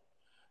alcohol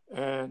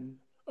and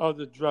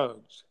other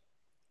drugs.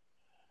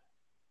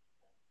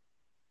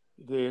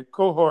 The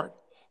cohort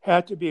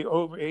had to be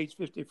over age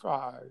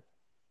 55.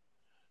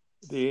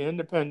 The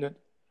independent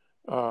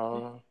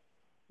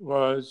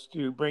was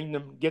to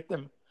get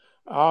them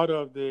out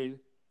of the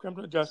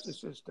criminal justice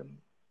system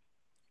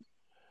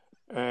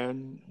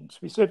and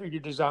specifically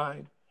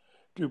designed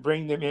to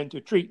bring them into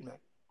treatment.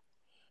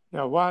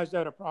 Now, why is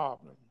that a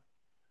problem?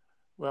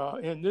 Well,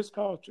 in this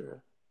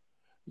culture,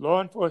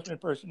 law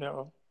enforcement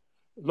personnel,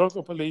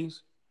 local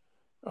police,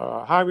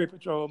 highway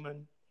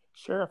patrolmen,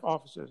 sheriff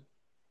officers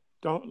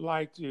don't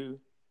like to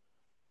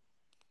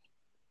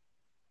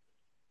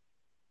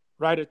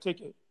write a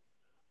ticket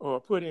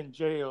or put in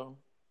jail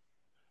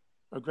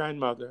a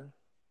grandmother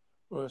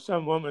or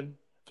some woman,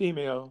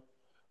 female,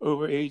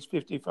 over age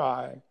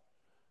 55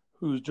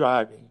 who's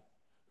driving,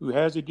 who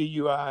has a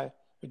DUI,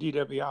 a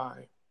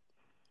DWI.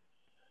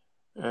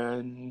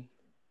 And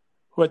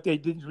what they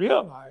didn't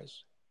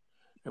realize,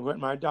 and what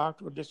my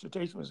doctoral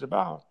dissertation was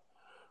about,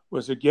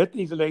 was to get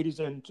these ladies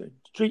into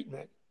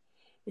treatment,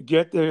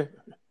 get the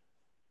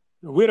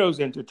widows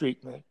into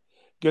treatment,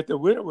 get the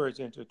widowers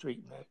into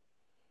treatment,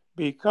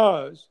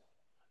 because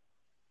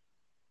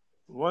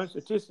one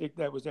statistic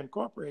that was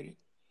incorporated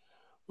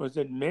was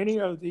that many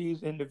of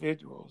these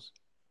individuals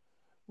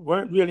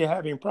weren't really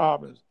having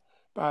problems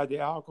by the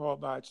alcohol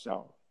by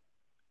itself,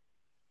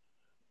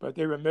 but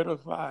they were middle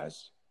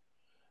class,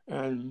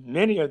 and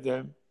many of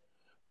them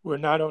would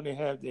not only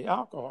have the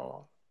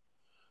alcohol,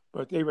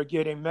 but they were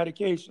getting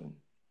medication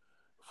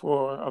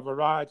for a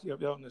variety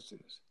of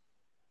illnesses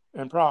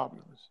and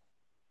problems.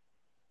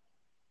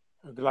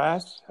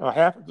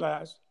 Half a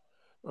glass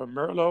of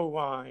Merlot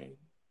wine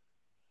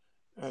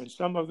and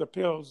some of the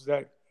pills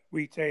that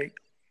we take,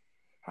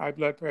 high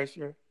blood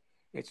pressure,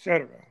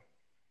 etc.,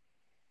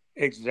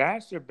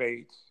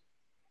 exacerbates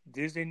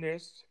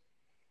dizziness,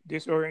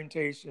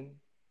 disorientation,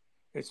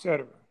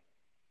 etc.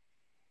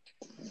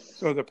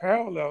 So the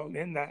parallel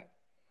in that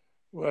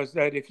was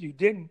that if you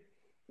didn't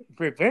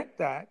prevent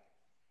that,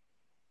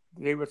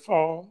 they would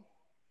fall,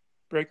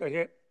 break a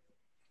hip,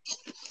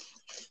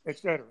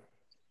 etc.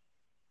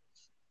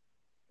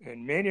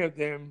 And many of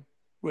them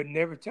would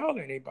never tell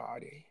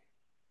anybody.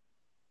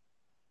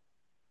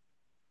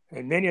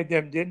 And many of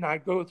them did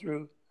not go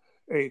through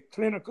a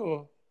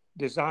clinical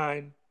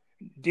design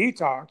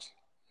detox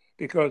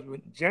because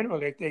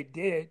generally if they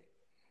did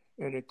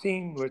and the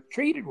team was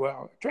treated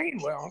well,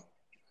 trained well,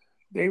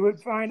 they would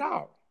find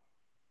out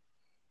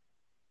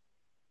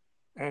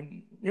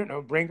and,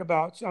 bring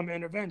about some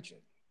intervention.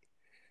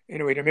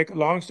 Anyway, to make a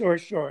long story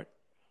short,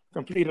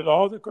 completed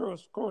all the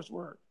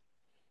coursework.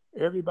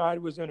 Everybody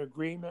was in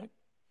agreement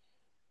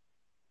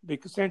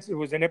because since it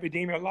was an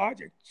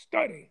epidemiologic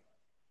study,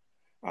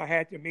 I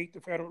had to meet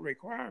the federal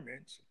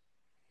requirements.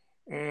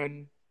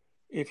 And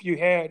if you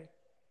had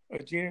a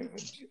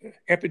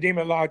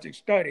epidemiologic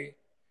study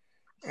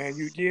and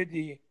you did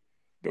the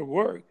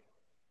work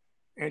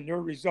and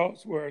your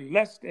results were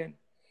less than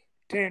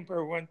 10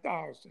 per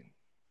 1,000,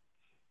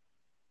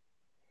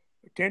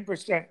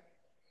 10%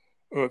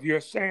 of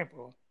your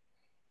sample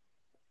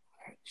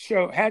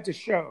had to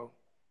show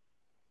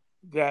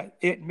that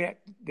it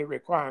met the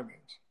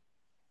requirements.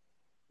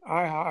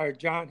 I hired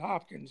Johns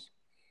Hopkins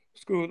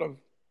School of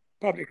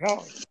Public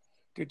Health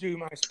to do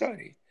my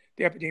study,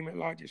 the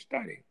epidemiologic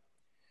study.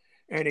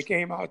 And it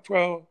came out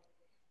 12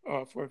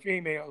 for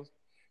females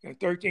and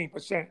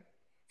 13%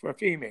 for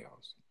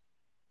females.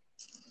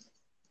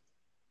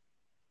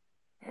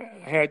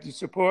 I had the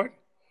support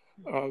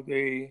of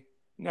the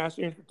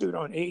National Institute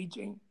on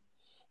Aging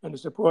and the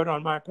support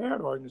on my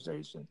parent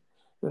organization,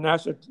 the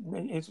National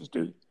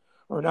Institute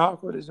on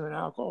Alcoholism and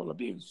Alcohol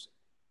Abuse.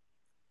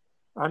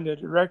 I'm the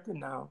director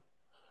now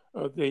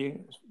of the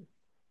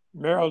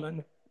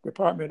Maryland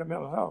Department of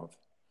Mental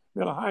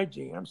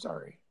Hygiene,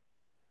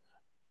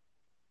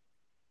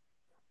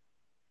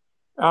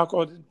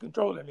 Alcohol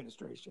Control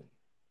Administration.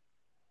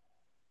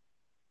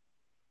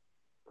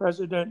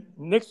 President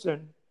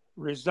Nixon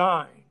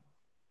resigned.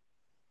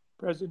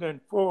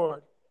 President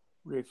Ford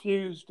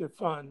refused to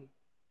fund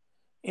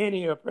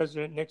any of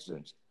President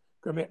Nixon's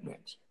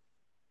commitments.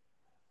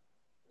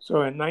 So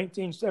in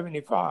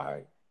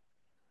 1975,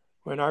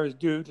 when I was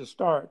due to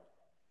start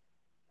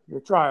the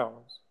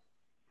trials,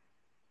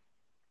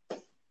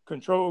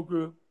 control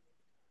group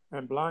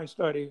and blind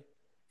study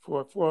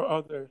for 4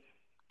 other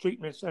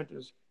treatment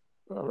centers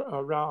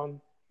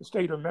around the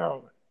state of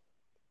Maryland.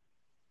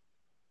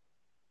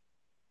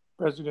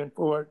 President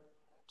Ford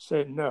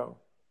said no,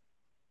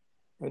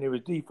 and it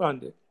was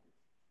defunded.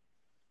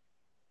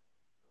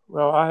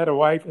 Well, I had a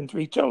wife and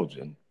 3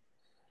 children,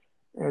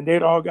 and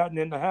they'd all gotten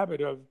in the habit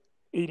of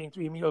eating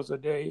 3 meals a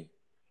day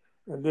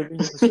and living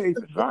in a safe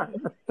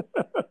environment.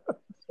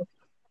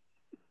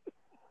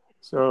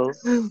 So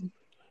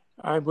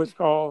I was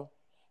called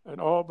an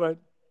all but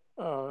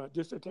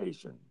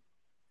dissertation.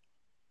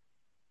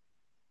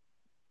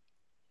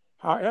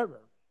 However,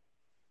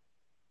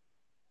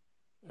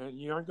 and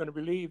you aren't going to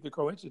believe the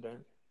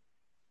coincidence,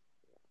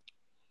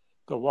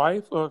 the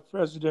wife of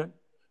President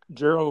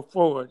Gerald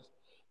Ford's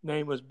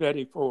name was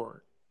Betty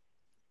Ford.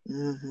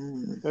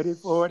 Mm-hmm. Betty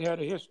Ford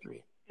had a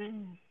history.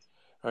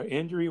 Her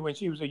injury when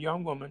she was a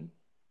young woman,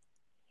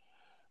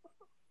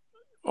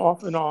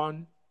 off and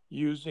on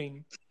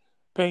using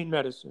pain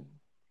medicine.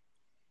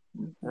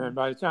 And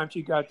by the time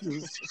she got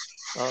to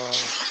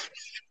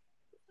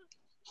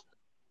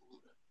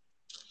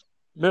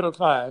middle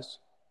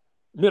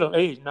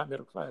age,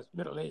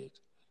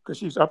 because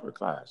she's upper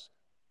class,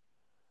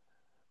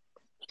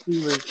 she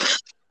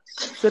was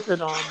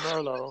sipping on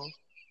Merlot,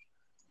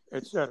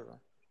 etc.,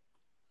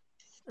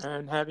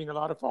 and having a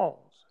lot of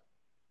falls.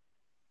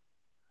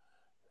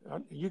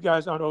 You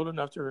guys aren't old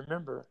enough to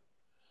remember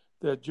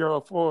that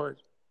Gerald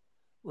Ford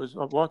was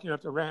walking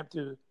up the ramp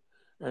to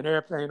an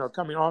airplane or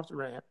coming off the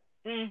ramp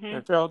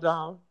and fell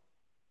down.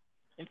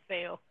 And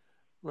fell.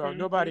 Well,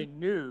 nobody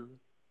knew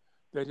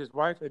that his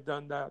wife had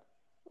done that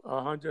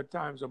 100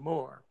 times or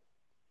more.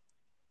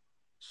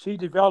 She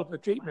developed a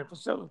treatment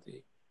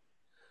facility,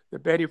 the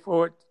Betty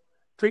Ford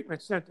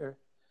Treatment Center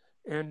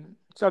in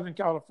Southern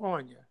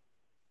California.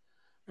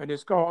 And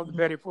it's called the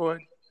Betty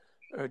Ford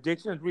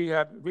Addiction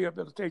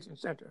Rehabilitation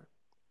Center.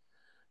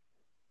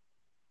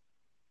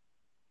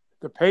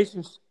 The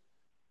patients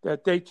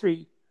that they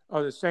treat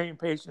are the same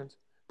patients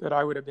that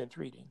I would have been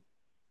treating.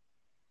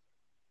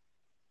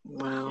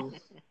 Wow.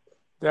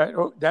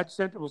 That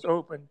center was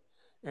opened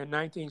in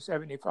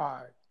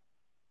 1975.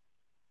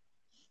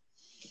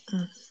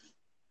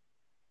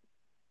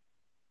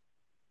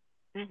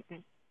 Mm-hmm.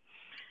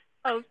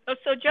 Oh,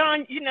 so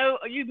John,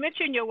 you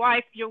mentioned your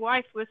wife. Your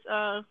wife was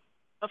a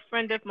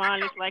friend of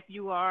mine, just like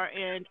you are,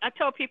 and I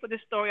tell people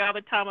this story all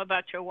the time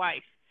about your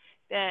wife.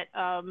 That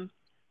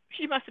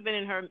she must have been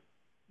in her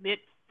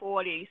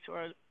mid-40s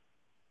or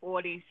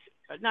 40s,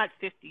 not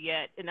 50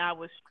 yet, and I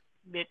was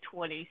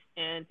mid-20s,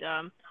 and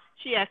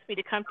she asked me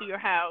to come to your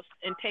house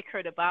and take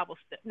her to Bible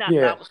study,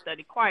 Bible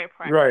study, choir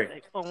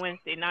practice on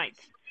Wednesday nights.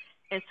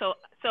 And so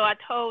I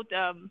told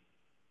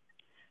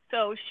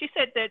so she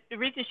said that the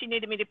reason she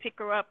needed me to pick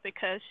her up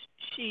because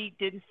she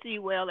didn't see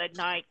well at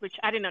night, which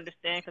I didn't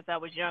understand because I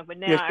was young, but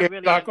now Yes, I yes,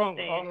 really glaucoma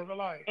understand. all of the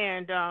life.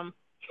 And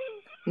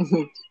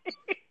Mhm.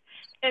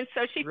 and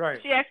so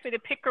Right. she asked me to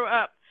pick her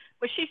up.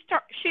 But she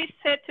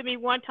said to me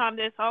one time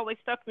this always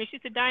stuck to me. She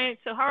said, Diane,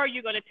 so how are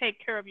you going to take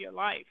care of your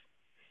life?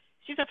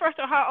 She said, first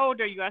of all, how old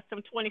are you? I said,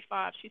 I'm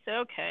 25. She said,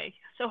 okay.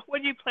 So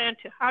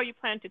how you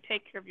plan to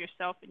take care of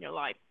yourself in your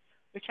life?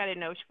 Which I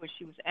didn't know what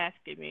she was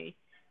asking me.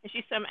 And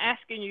she said, I'm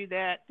asking you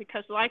that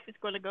because life is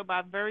going to go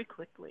by very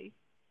quickly.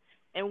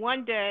 And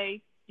one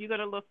day you're going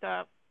to look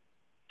up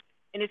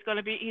and it's going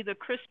to be either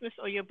Christmas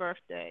or your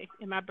birthday.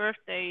 And my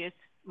birthday is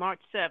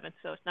March 7th,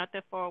 so it's not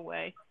that far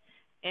away.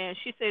 And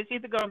she said, it's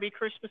either going to be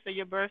Christmas or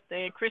your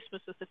birthday. And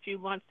Christmas was a few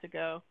months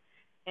ago.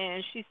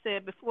 And she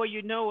said, before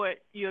you know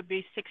it, you'll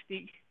be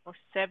 60 or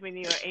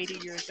 70 or 80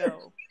 years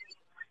old.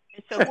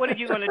 And so what are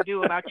you going to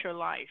do about your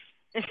life?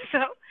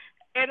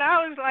 And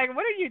I was like,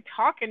 what are you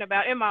talking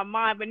about in my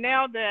mind? But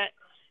now that,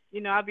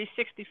 I'll be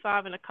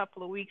 65 in a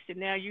couple of weeks, and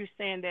now you're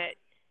saying that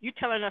you're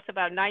telling us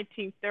about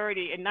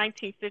 1930 and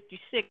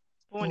 1956,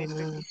 born in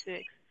Mhm.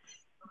 56.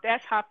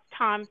 That's how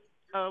time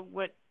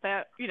went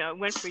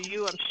for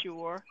you, I'm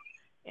sure,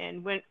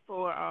 and went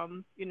for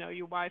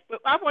your wife. But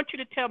I want you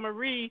to tell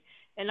Marie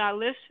and our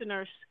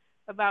listeners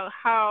about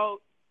how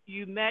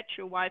you met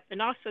your wife,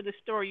 and also the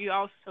story you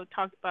also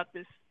talked about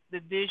the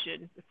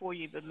vision before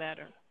you even met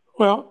her.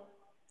 Well,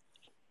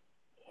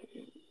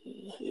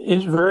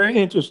 it's very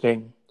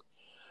interesting.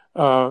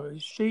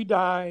 She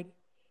died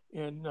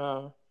in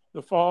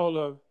the fall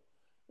of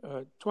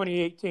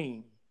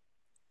 2018.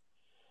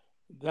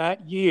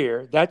 That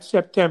year, that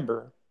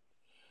September,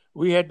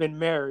 we had been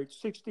married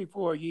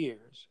 64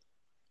 years.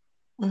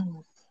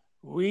 Mhm.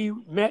 We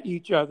met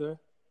each other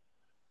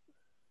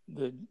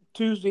the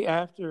Tuesday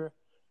after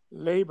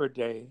Labor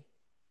Day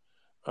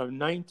of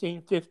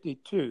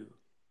 1952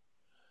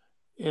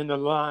 in the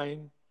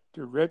line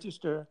to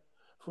register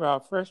for our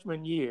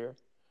freshman year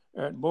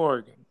at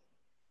Morgan.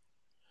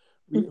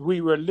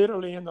 We were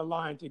literally in the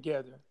line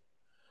together,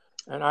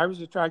 and I was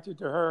attracted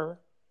to her,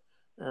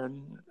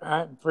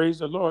 and praise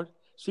the Lord,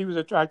 she was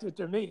attracted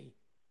to me.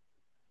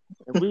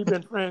 And we had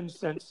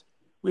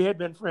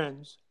been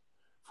friends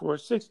for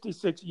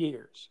 66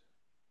 years.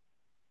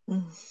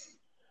 Mhm.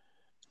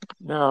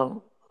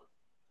 Now,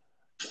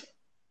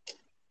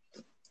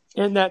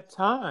 in that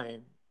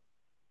time,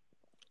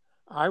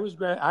 I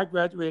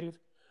graduated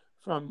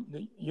from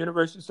the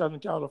University of Southern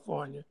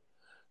California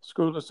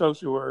School of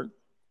Social Work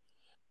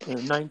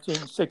in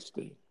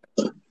 1960.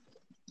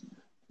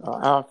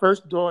 Our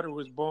first daughter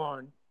was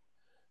born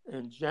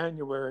in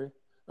January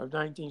of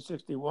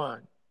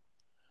 1961.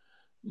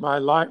 My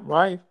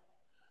wife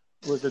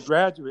was a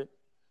graduate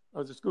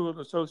of the School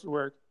of Social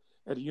Work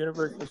at the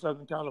University of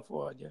Southern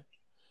California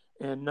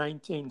in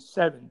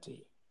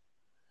 1970.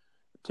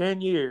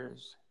 10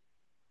 years.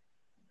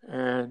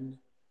 And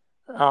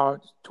our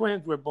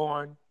twins were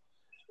born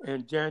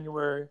in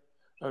January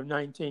of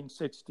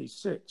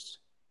 1966.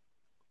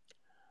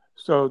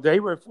 So they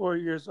were 4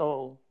 years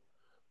old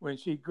when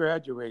she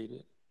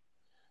graduated,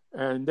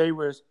 and they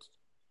were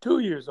 2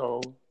 years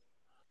old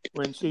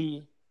when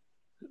she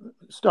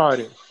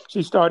started.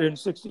 She started in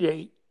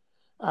 68.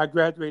 I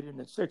graduated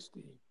in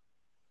 60.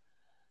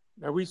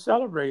 Now we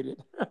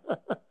celebrated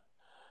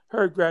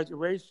her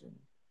graduation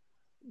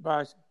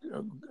by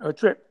a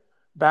trip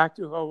back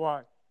to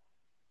Hawaii,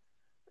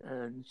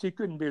 and she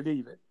couldn't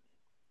believe it.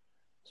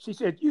 She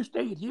said, "You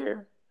stayed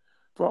here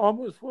for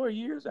almost 4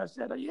 years?" I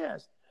said,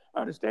 "Yes.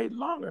 I'd have stayed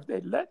longer if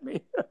they'd let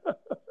me."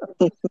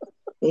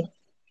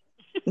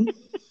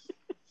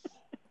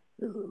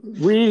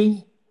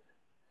 We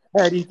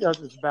had each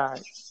other's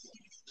back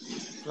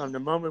from the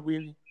moment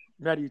we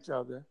met each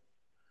other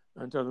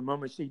until the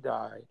moment she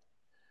died.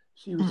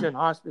 She was in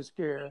hospice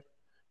care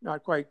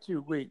not quite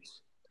 2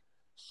 weeks,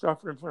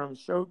 suffering from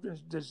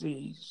Sjogren's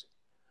disease.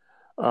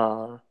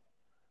 Uh,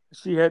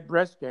 she had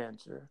breast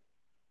cancer,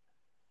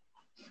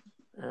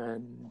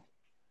 and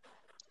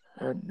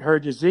her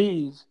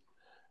disease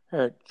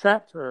had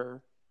trapped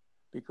her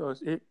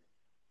because it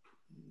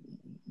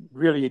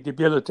really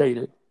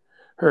debilitated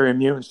her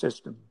immune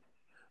system,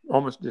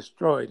 almost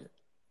destroyed it.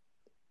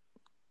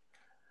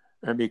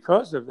 And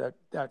because of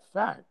that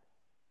fact,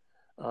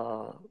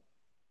 uh,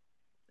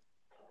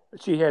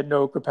 she had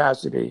no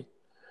capacity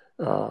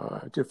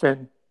to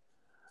fend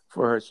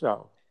for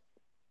herself.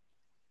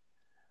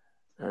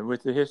 And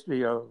with the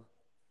history of,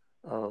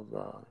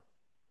 uh,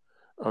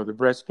 of the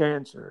breast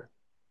cancer,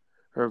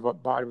 her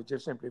body was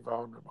just simply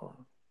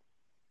vulnerable.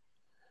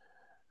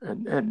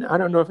 And I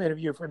don't know if any of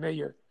you are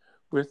familiar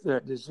with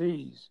that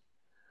disease,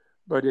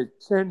 but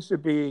it tends to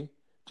be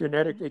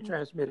genetically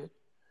transmitted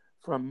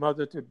from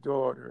mother to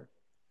daughter.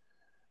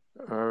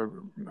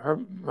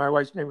 My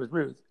wife's name was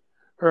Ruth.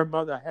 Her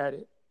mother had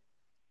it,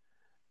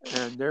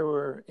 and there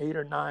were 8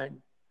 or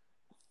 9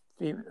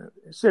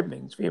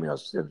 female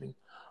siblings.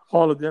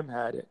 All of them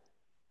had it.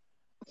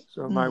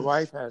 So my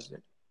wife has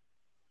it,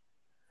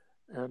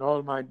 and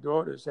all my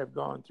daughters have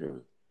gone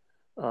through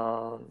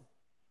uh,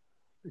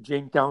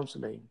 gene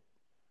counseling,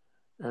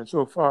 and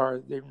so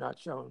far they've not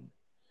shown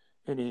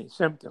any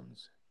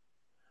symptoms.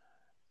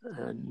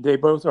 And they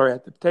both are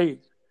at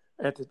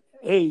the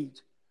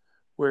age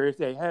where if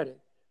they had it,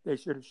 they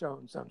should have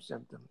shown some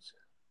symptoms.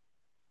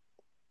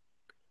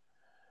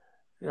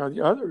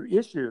 The other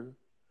issue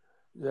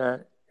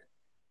that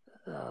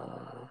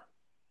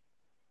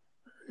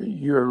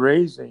you're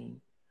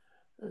raising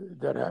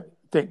that I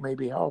think may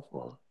be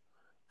helpful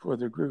for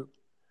the group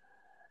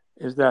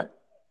is that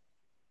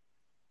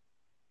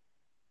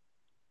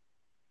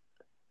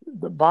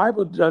the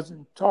Bible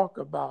doesn't talk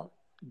about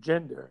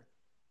gender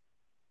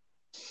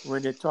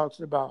when it talks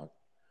about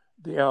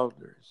the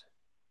elders.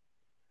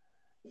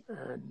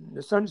 And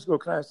the Sunday school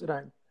class that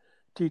I'm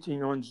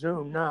teaching on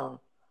Zoom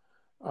now,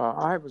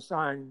 I have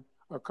assigned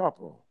a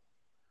couple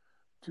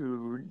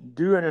to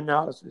do an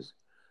analysis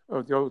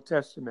of the Old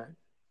Testament,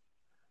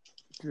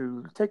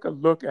 to take a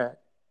look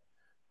at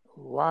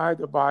why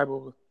the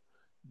Bible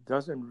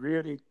doesn't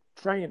really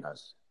train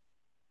us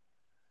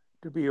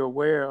to be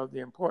aware of the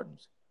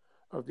importance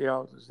of the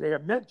elders. They are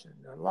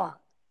mentioned a lot,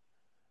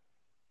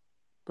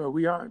 but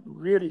we aren't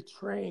really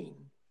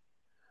trained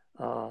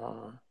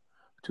to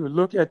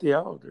look at the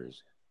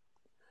elders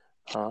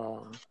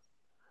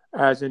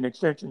as an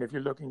extension. If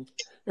you're looking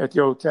at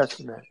the Old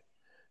Testament,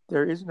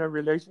 there isn't a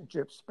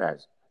relationship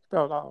spelled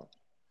out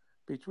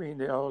between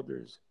the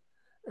elders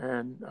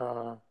and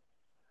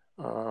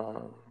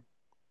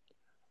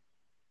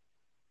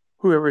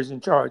whoever is in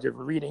charge of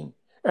reading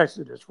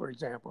Exodus, for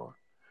example.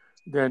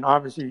 Then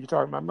obviously you're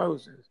talking about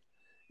Moses.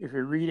 If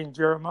you're reading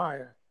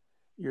Jeremiah,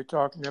 you're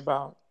talking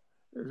about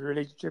the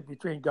relationship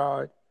between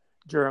God,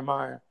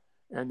 Jeremiah,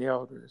 and the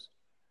elders.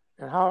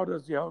 And how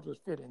does the elders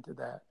fit into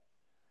that?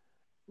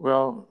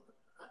 Well,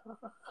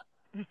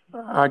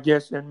 I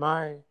guess in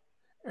my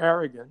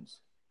arrogance,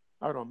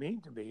 I don't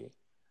mean to be,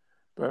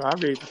 but I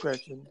raise the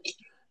question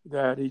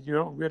that you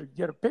don't really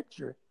get a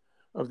picture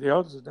of the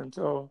elders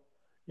until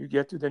you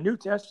get to the New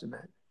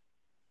Testament.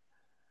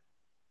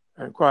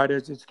 And quite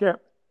as it's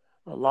kept,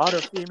 a lot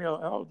of female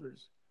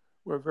elders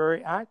were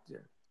very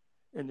active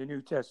in the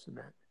New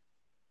Testament.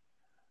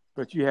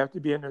 But you have to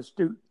be an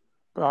astute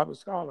Bible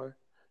scholar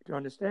to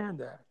understand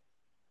that.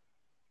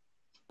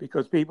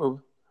 Because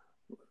people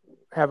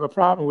have a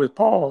problem with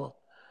Paul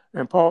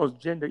and Paul's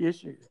gender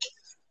issue.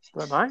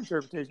 But my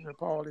interpretation of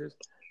Paul is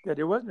that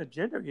it wasn't a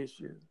gender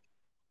issue,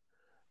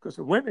 because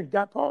the women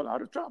got Paul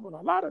out of trouble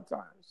a lot of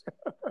times.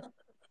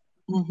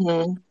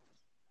 Mm-hmm.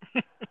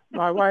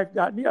 My wife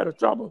got me out of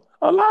trouble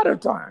a lot of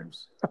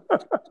times.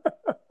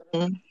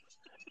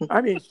 Mm-hmm.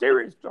 I mean,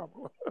 serious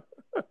trouble.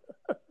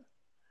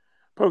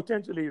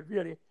 Potentially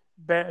really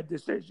bad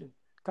decision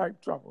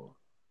type trouble.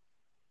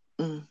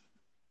 Mm.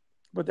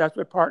 But that's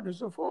what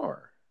partners are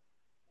for.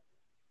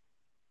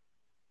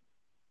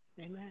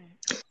 Amen.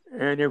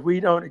 And if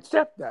we don't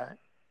accept that,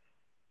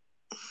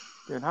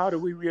 then how do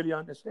we really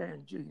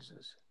understand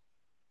Jesus?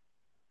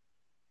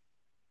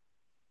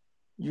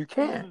 You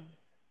can't.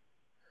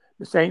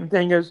 The same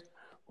thing as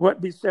what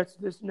besets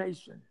this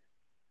nation.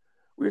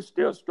 We're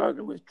still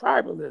struggling with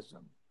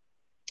tribalism.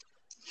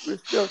 We're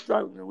still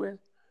struggling with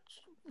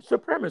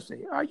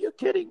supremacy. Are you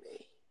kidding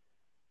me?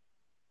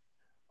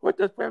 What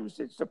does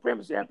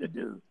supremacy have to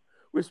do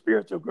with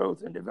spiritual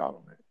growth and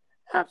development?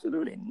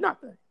 Absolutely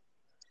nothing.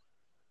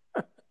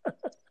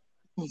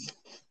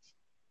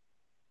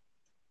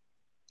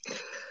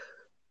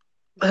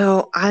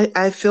 Well,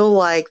 I feel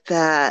like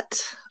that.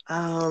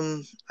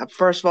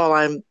 First of all,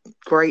 I'm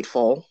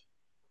grateful,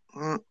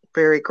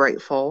 very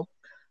grateful.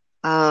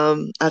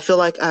 I feel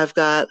like I've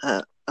got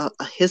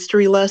a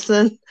history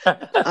lesson,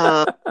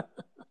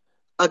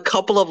 a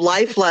couple of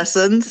life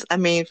lessons. I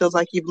mean, it feels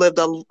like you've lived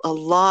a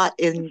lot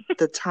in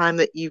the time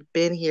that you've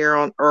been here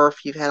on Earth.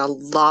 You've had a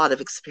lot of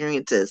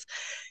experiences.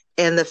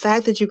 And the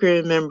fact that you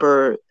can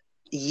remember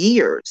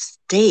years,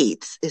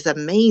 dates is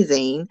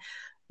amazing.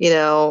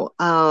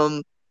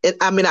 I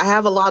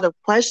have a lot of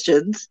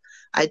questions.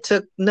 I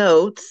took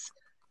notes.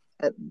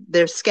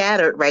 They're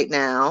scattered right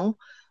now.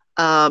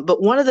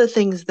 But one of the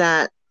things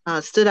that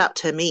stood out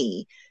to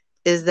me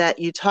is that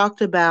you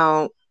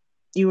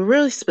were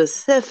really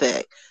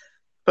specific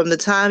from the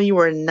time you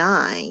were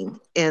 9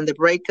 and the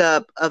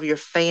breakup of your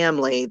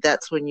family.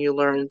 That's when you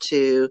learned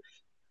to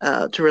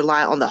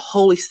rely on the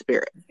Holy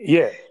Spirit.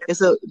 Yeah. And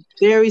so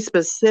very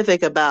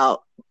specific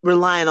about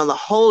relying on the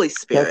Holy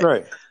Spirit. That's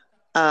right.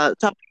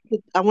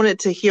 I wanted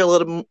to hear a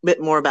little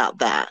bit more about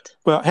that.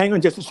 Well, hang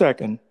on just a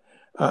second.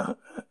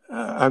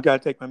 I've got to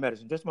take my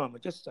medicine. Just a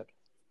moment, just a second.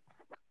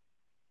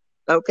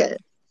 Okay.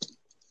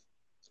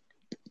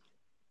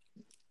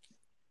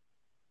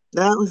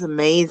 That was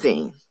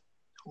amazing.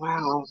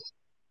 Wow.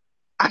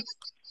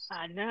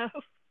 I know.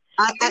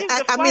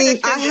 I mean,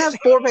 I have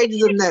 4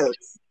 pages of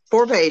notes.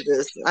 4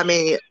 pages. I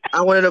mean,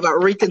 I want to know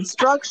about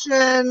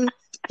Reconstruction,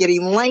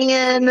 getting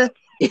land,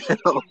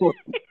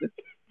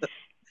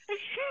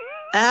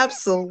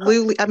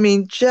 Absolutely. I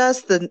mean,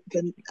 just the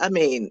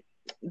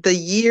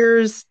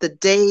years, the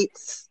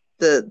dates,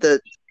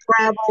 the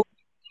travel.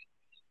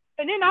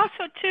 And then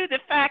also too the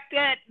fact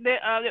that the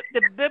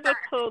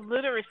biblical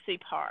literacy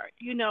part,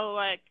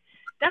 like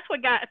that's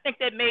what got I think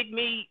that made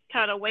me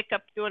kind of wake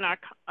up during our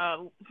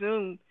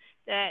Zoom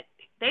that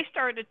they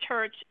started a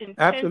church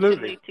Absolutely.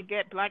 intentionally to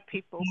get Black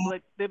people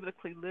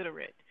biblically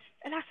literate.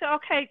 And I said,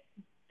 okay.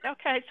 So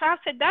I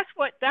said that's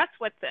what that's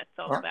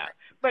all about.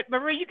 But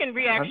Marie, you can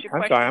re-ask your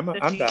I'm sorry, question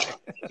since I'm he's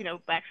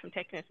back. back from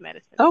taking his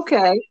medicine.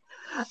 Okay.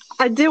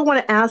 I did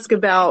want to ask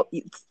about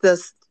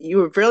this. You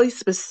were really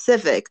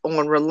specific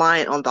on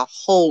relying on the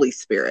Holy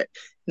Spirit,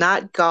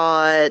 not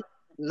God,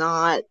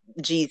 not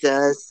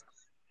Jesus,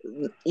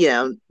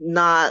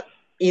 not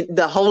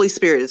the Holy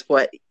Spirit is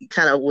what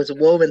kind of was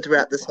woven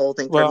throughout this whole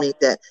thing for me,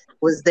 that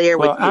was there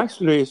with you.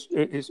 Actually,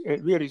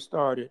 it really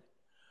started,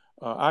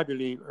 I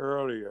believe,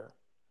 earlier,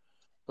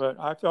 but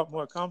I felt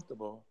more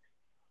comfortable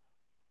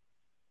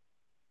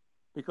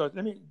because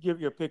let me give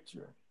you a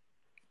picture.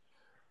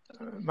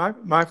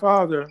 My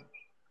father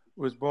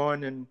was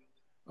born in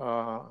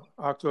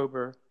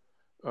October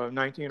of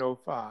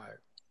 1905.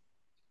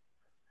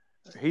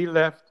 He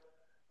left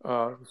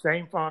the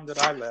same farm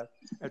that I left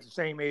at the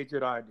same age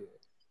that I did.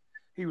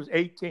 He was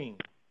 18,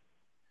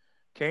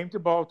 came to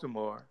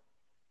Baltimore,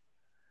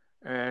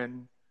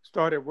 and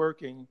started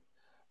working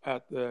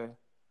at the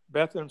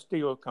Bethlehem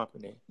Steel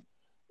Company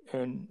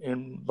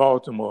in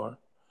Baltimore,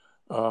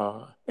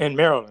 in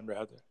Maryland,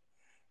 rather,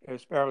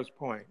 at Sparrows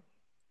Point.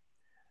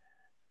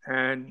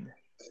 And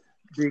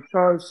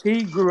because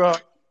he grew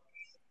up,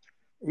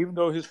 even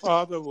though his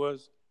father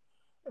was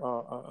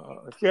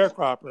a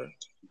sharecropper,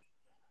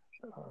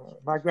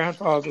 my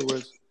grandfather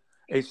was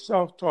a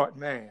self-taught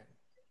man.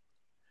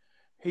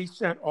 He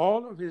sent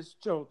all of his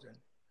children.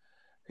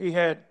 He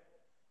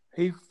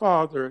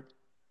fathered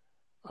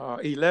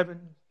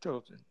 11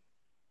 children.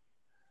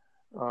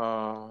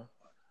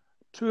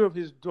 2 of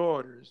his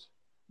daughters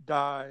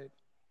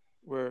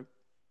were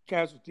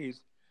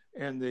casualties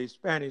in the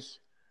Spanish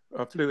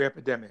flu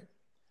epidemic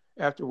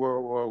after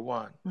World War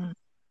I. Mm.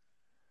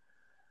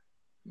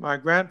 My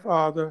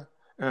grandfather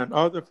and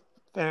other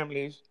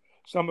families,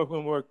 some of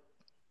whom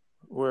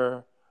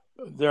were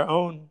their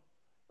own,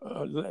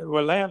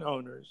 were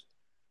landowners,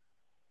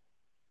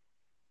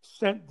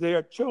 sent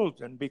their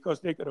children,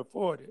 because they could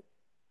afford it,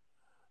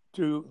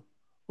 to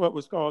what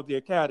was called the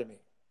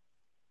academy.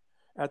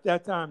 At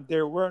that time,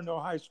 there were no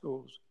high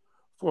schools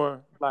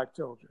for Black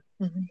children.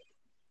 Mm-hmm.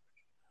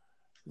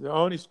 The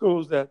only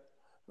schools that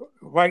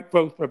white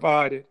folks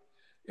provided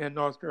in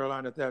North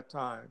Carolina at that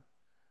time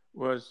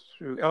was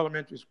through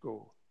elementary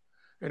school.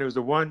 And it was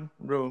a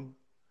one-room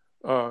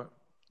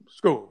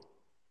school.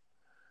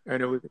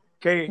 And it was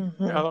K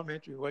mm-hmm.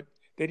 elementary. They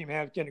didn't even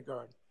have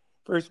kindergarten.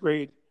 First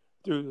grade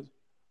through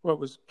what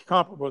was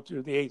comparable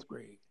to the 8th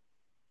grade.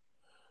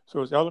 So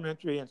it was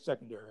elementary and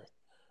secondary,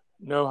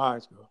 no high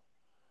school.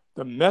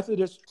 The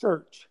Methodist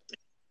Church,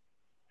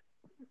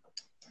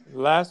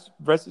 last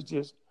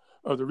vestiges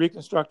of the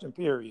Reconstruction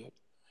period,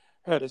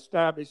 had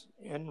established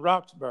in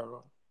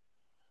Roxborough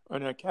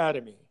an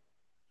academy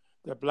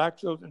that Black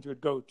children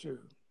could go to.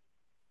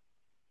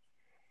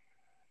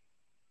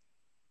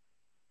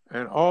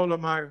 And all of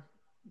my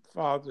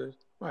father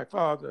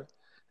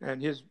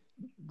and his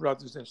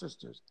brothers and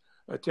sisters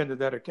attended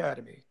that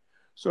academy.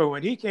 So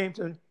when he came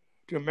to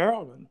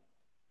Maryland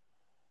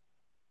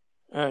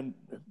and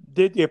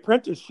did the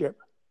apprenticeship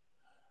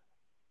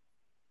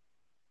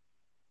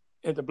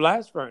in the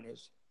blast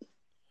furnace,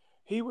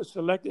 he was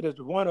selected as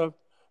one of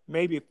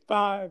maybe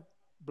 5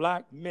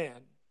 Black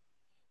men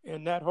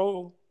in that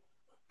whole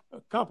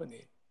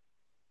company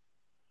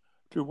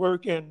to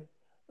work in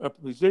a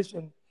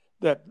position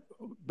that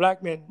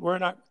Black men were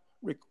not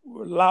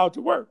allowed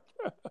to work.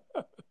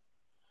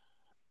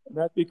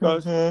 That's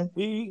because mm-hmm.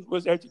 he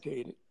was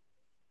educated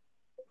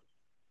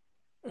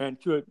and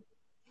could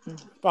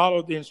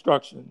follow the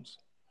instructions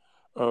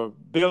of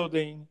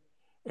building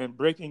and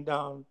breaking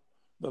down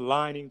the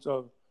linings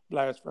of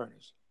blast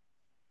furnace.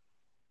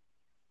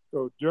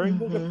 So during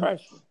mm-hmm. the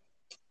Depression,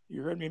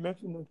 you heard me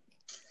mention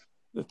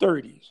the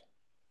 30s,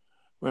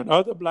 when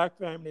other Black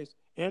families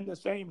in the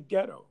same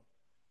ghetto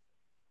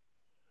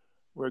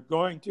were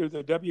going to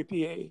the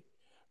WPA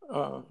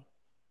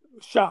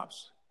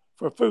shops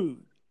for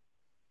food,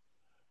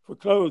 for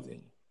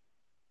clothing,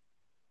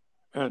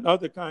 and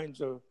other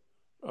kinds of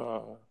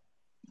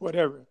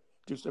whatever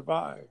to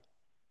survive.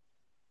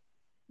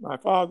 My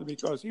father,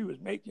 because he was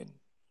making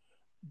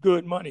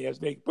good money, as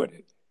they put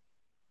it.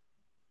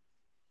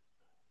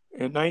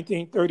 In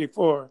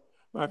 1934,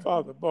 my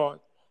father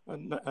bought a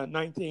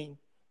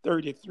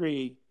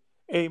 1933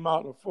 A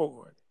model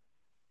Ford.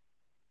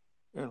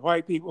 And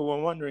white people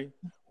were wondering,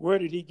 where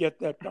did he get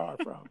that car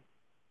from?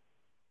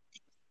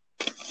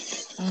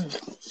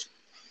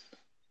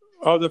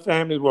 Other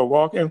families were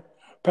walking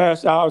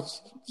past our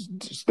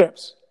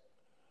steps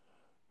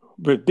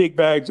with big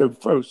bags of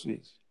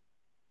proceeds.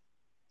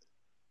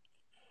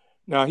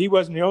 Now, he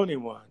wasn't the only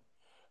one.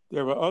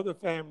 There were other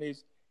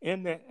families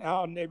in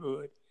our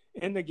neighborhood,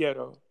 in the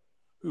ghetto,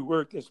 who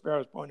worked at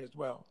Sparrows Point as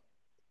well.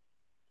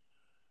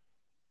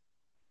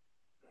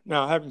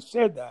 Now, having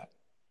said that,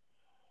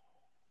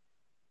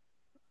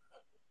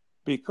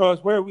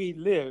 because where we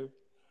lived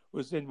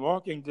was in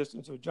walking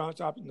distance of Johns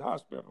Hopkins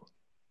Hospital,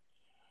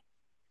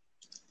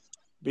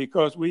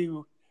 because we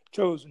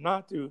chose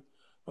not to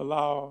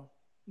allow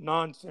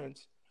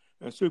nonsense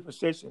and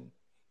superstition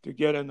to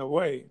get in the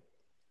way,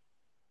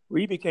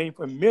 we became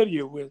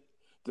familiar with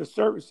the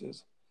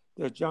services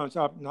that Johns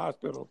Hopkins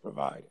Hospital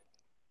provided.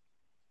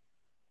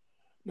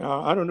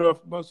 Now, I don't know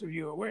if most of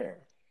you are aware,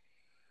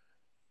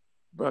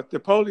 but the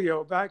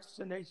polio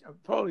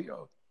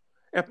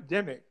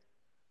epidemic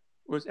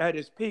was at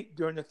its peak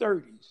during the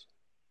 30s.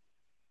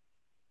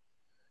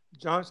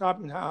 Johns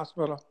Hopkins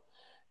Hospital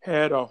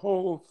had a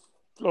whole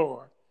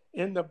floor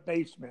in the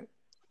basement,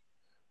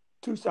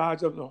 two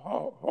sides of the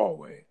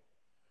hallway,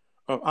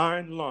 of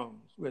iron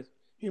lungs with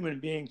human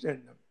beings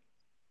in them.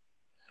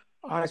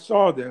 I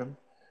saw them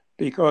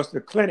because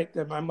the clinic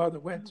that my mother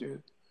went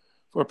to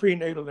for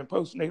prenatal and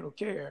postnatal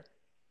care,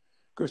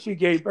 because she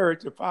gave birth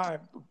to 5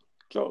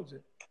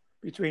 children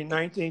between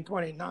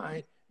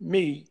 1929,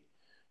 me,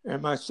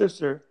 and my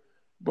sister,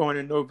 born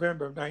in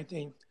November of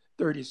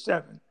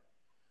 1937.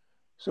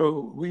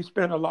 So we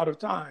spent a lot of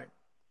time.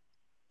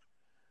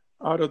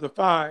 Out of the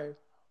 5,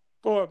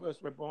 4 of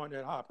us were born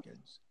at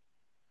Hopkins.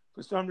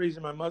 For some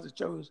reason, my mother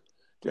chose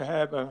to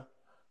have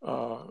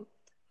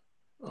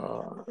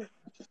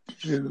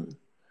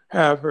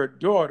her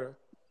daughter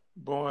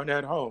born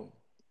at home.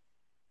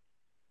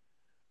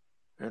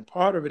 And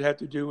part of it had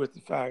to do with the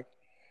fact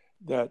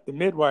that the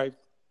midwife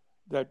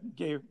that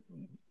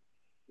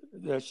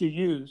she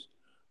used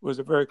was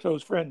a very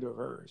close friend of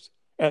hers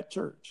at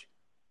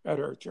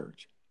her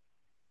church.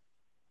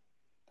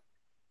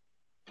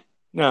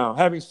 Now,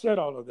 having said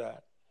all of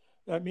that,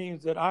 that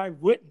means that I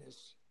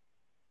witnessed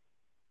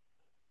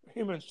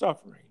human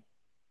suffering,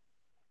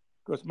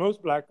 because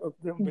most black folks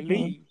didn't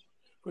believe,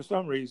 for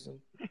some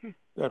reason,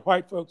 that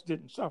white folks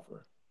didn't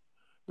suffer.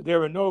 But there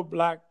were no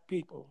black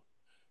people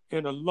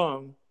in a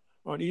lung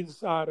on either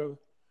side of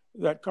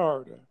that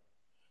corridor.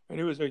 And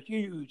it was a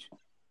huge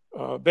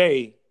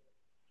bay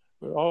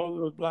with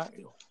all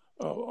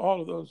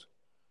of those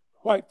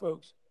white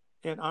folks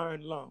in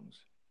iron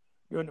lungs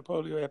during the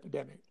polio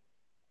epidemic.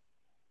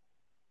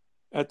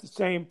 At the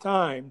same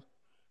time,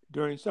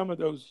 during some of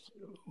those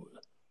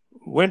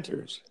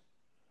winters,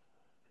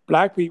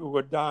 black people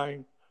were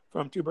dying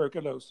from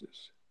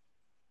tuberculosis.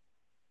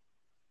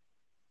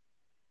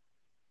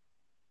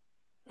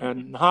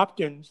 And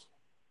Hopkins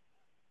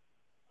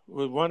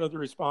was one of the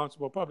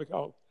responsible public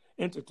health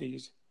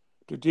entities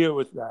to deal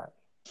with that.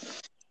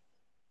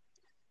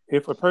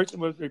 If a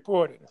person was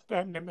reported, a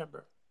family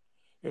member,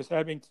 as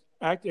having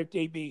active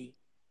TB,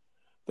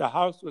 the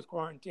house was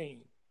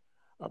quarantined.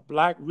 A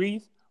black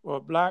wreath or a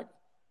black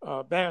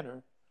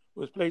banner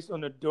was placed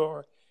on the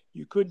door.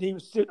 You couldn't even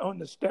sit on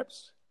the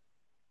steps.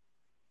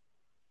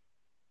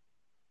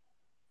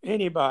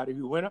 Anybody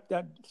who went up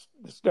the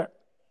step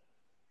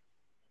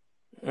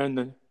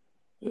and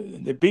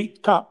the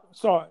beat cop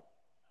saw it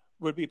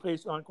would be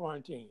placed on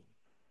quarantine.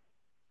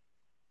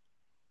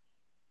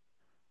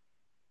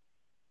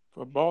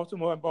 For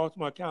Baltimore and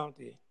Baltimore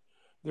County,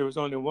 there was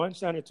only one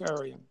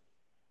sanitarium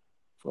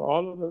for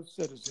all of those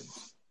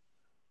citizens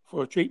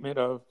for treatment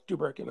of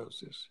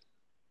tuberculosis.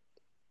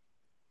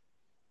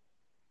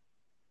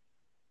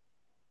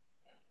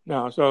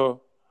 Now,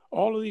 so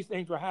all of these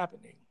things were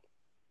happening.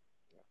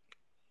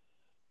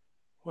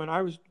 When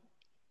I was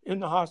in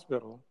the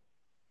hospital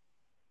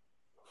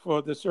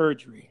for the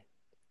surgery,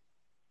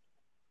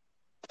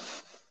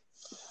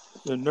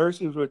 the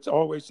nurses would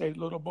always say,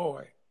 "Little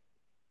boy."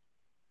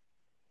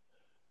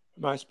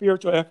 My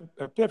spiritual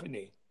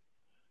epiphany,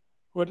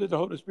 what did the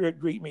Holy Spirit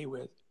greet me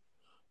with?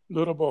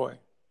 "Little boy."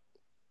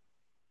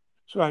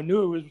 So I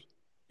knew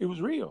it was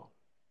real.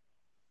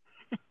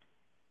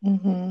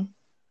 Mm-hmm.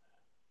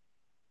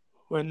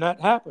 When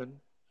that happened,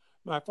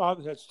 my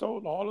father had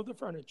sold all of the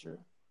furniture,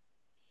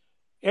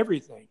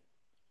 everything.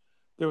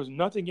 There was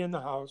nothing in the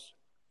house.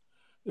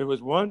 There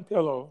was one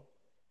pillow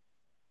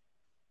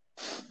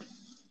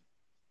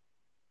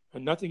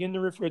and nothing in the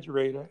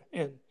refrigerator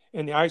and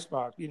in the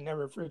icebox. He didn't have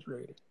a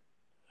refrigerator.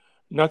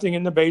 Nothing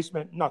in the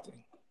basement,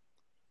 nothing.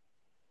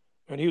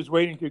 And he was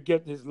waiting to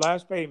get his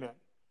last payment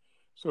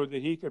so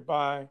that he could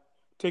buy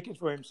tickets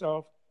for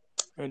himself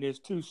and his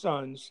 2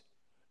 sons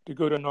to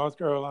go to North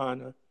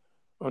Carolina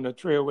on a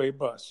Trailway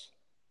bus.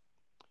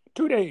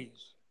 2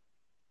 days.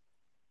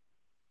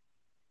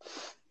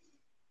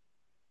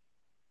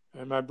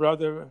 And my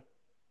brother,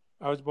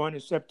 I was born in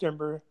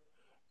September,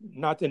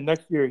 not the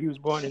next year. He was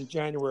born in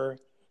January,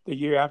 the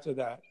year after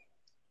that.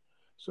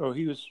 So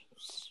he was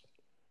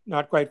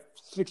not quite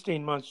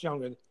 16 months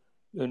younger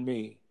than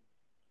me.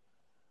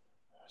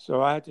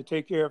 So I had to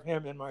take care of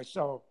him and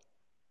myself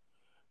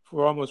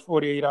for almost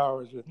 48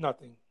 hours with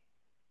nothing.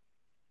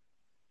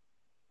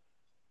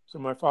 So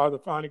my father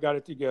finally got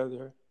it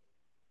together,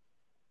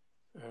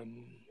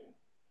 and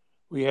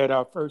we had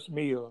our first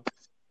meal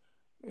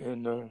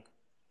in the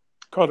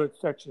colored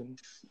section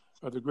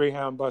of the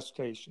Greyhound bus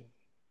station.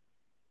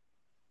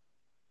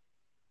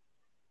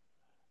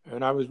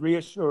 And I was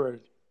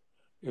reassured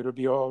it'll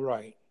be all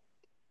right.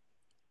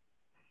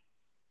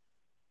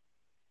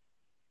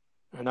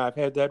 And I've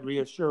had that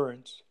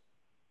reassurance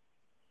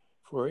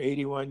for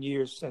 81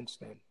 years since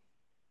then.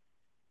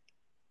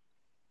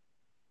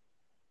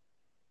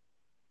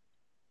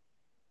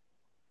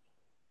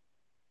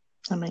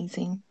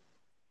 Amazing.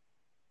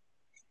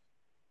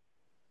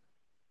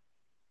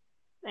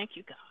 Thank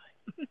you,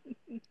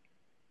 God.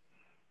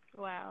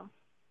 Wow.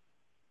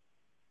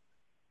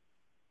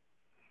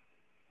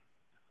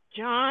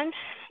 John,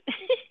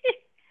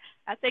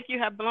 I think you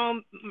have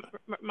blown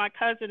my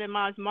cousin and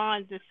my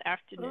mind this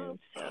afternoon.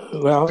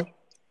 So Well,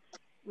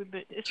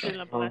 it's been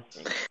a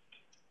blessing.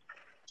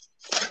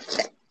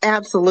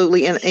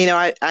 Absolutely. And,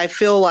 I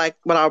feel like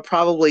what I'll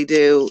probably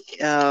do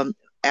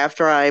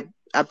after I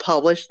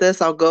publish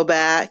this, I'll go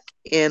back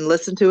and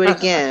listen to it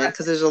again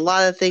because there's a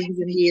lot of things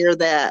in here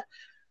that,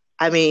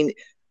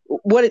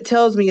 what it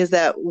tells me is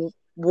that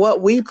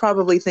what we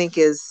probably think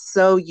is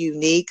so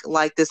unique,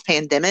 like this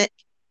pandemic,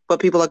 what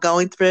people are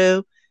going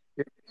through,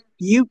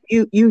 you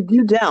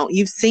don't.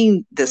 You've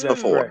seen this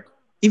before. Correct.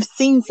 You've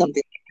seen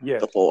something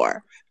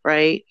before,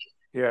 right?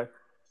 Yeah.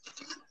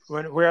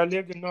 Where I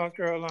lived in North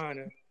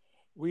Carolina,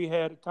 we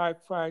had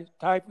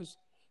typhus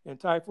and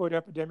typhoid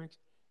epidemics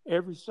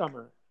every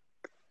summer.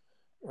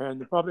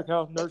 And the public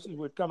health nurses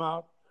would come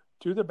out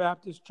to the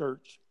Baptist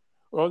church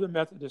or the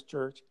Methodist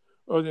church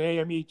or the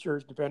AME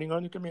church, depending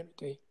on the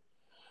community,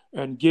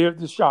 and give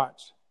the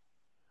shots.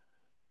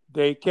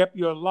 They kept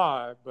you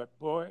alive, but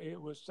boy,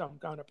 it was some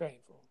kind of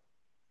painful.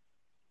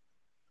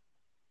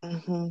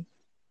 Mm-hmm.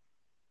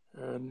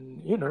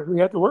 And, we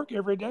had to work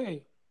every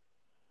day.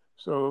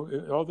 So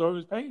although it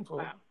was painful,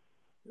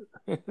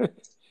 wow.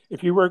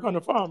 If you work on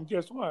a farm,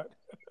 guess what?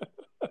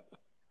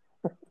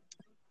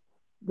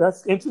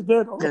 That's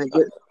incidental.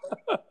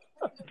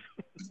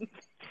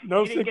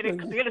 No you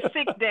didn't get a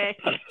sick day.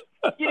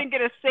 You didn't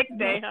get a sick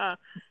day, huh?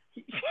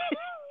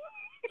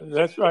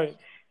 That's right.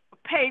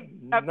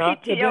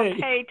 Not PTO today.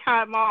 paid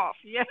time off.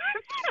 Yeah.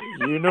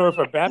 If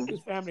a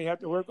Baptist family have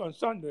to work on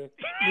Sunday,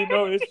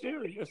 it's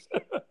serious.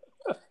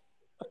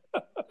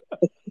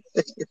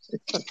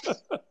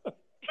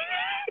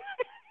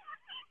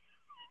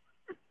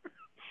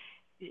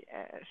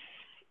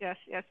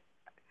 Yes.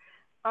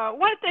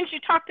 One of the things you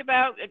talked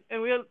about,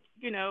 and we'll,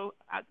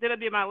 that'll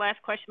be my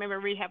last question. Maybe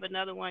we have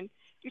another one.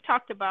 You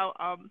talked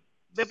about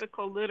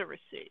biblical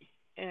literacy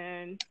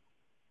and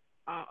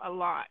a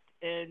lot,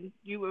 and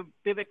you were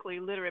biblically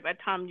literate by the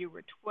time you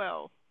were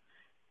 12.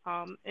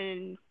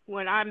 And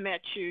when I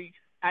met you,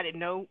 I didn't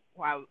know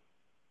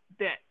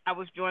that I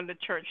was joining the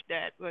church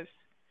that was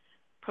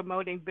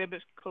promoting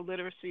biblical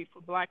literacy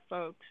for Black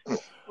folks.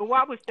 But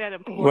why was that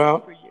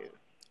important for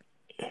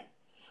you?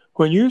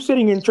 When you're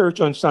sitting in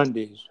church on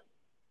Sundays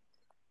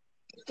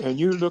and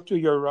you look to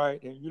your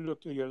right and you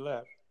look to your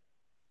left,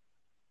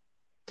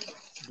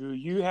 do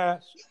you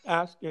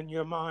ask in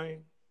your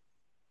mind,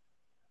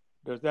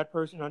 does that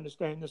person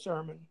understand the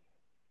sermon?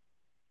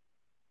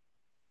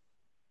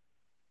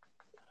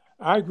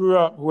 I grew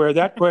up where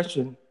that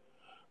question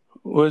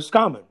was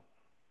common.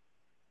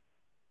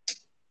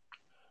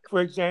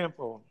 For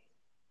example,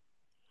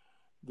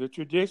 the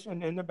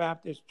tradition in the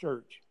Baptist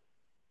church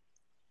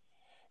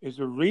is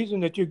the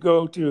reason that you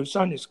go to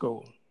Sunday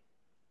school.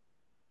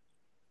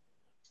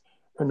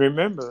 And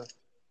remember,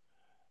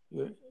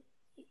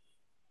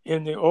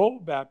 in the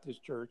old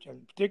Baptist church,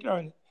 and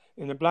particularly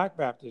in the Black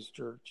Baptist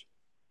church,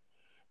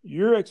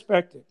 you're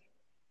expected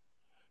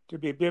to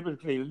be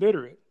biblically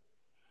literate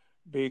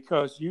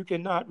because you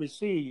cannot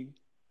receive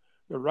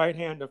the right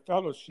hand of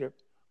fellowship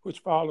which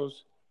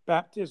follows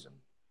baptism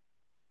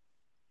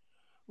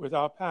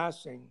without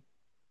passing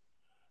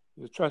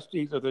the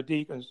trustees or the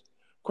deacons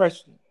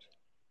questions.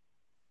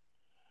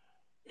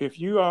 If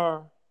you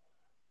are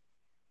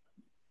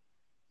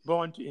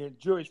born in a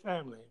Jewish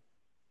family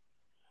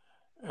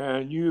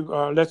and you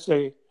are, let's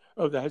say,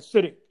 of the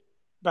Hasidic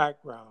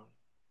background,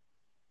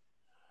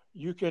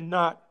 you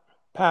cannot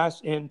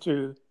pass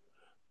the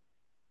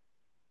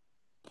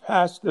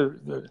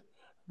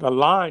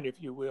line, if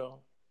you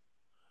will,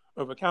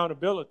 of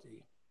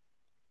accountability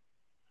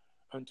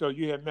until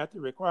you have met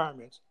the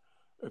requirements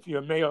if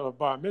you're a male of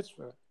bar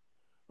mitzvah,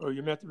 or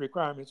you met the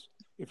requirements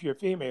if you're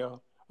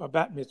female of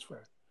bat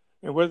mitzvah.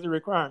 And what are the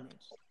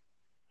requirements?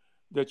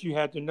 That you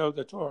had to know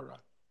the Torah,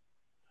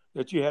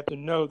 that you had to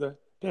know the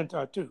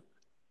Pentateuch,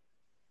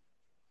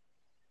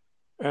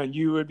 and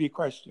you would be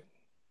questioned.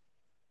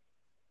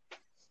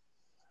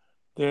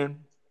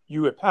 Then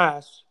you would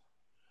pass,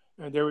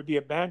 and there would be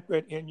a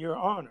banquet in your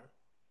honor.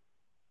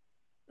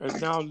 As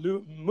now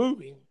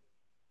moving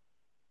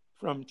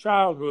from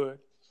childhood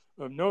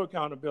of no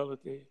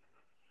accountability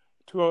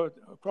to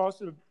across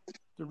the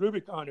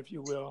Rubicon, if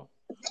you will,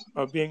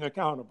 of being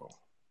accountable.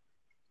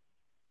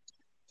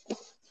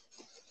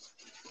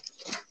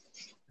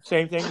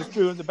 Same thing is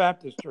true of the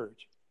Baptist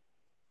church.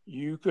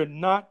 You could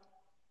not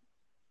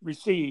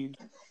receive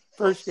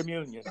First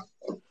Communion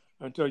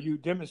until you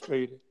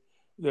demonstrated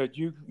that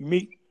you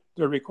meet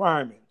the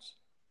requirements.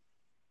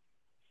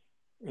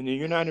 In the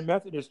United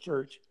Methodist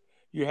Church,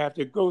 you have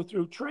to go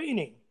through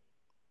training.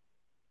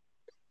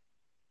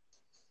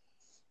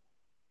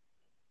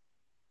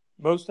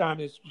 Most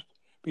times it's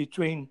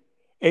between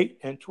 8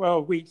 and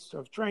 12 weeks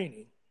of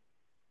training.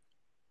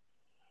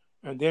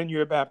 And then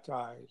you're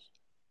baptized.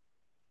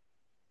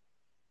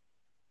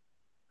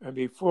 And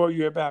before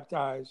you're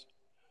baptized,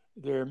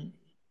 there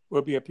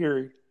will be a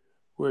period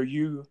where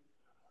you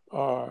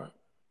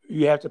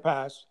have to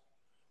pass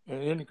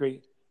and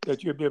indicate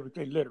that you're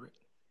biblically literate.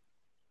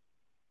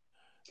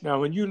 Now,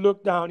 when you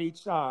look down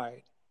each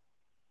side,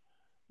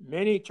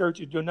 many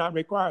churches do not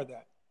require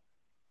that.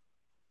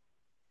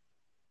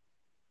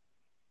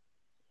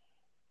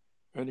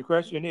 And the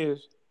question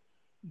is,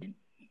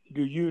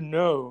 do you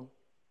know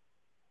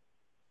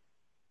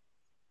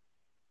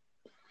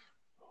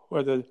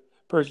whether the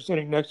person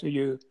sitting next to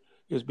you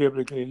is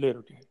biblically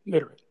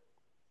literate?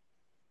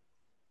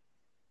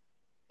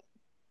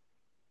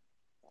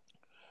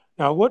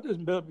 Now, what does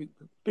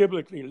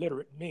biblically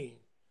literate mean?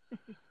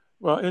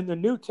 Well, in the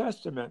New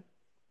Testament,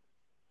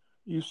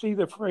 you see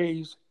the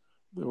phrase,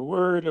 the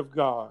Word of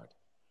God.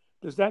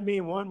 Does that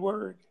mean one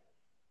word?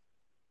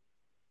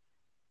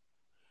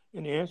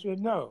 And the answer is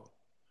no.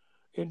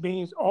 It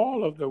means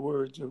all of the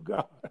words of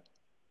God,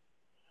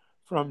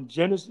 from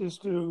Genesis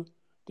to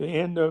the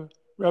end of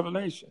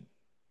Revelation.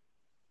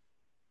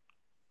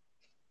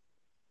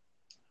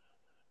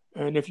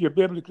 And if you're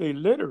biblically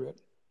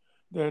literate,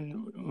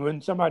 then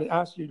when somebody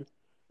asks you,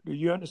 do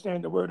you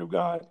understand the Word of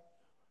God?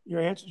 Your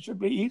answer should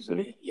be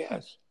easily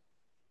yes.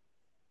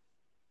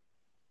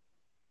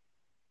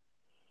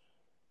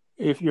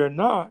 If you're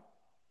not,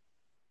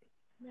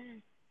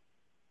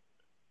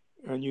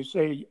 and you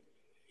say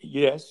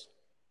yes,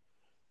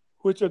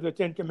 which of the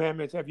 10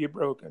 Commandments have you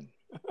broken?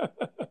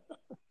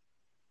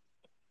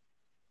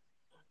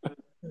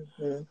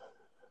 Mm-hmm.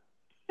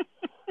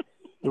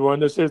 The one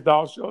that says,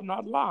 thou shalt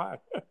not lie.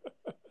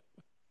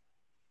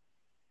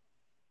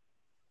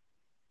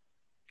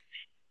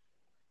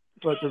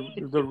 But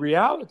the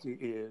reality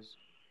is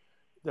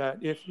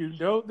that if you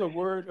know the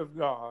Word of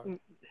God,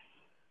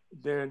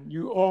 then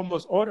you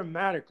almost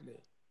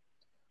automatically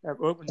have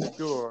opened the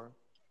door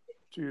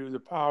to the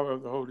power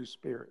of the Holy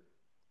Spirit.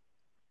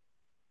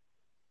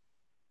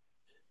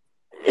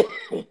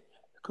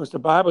 Because the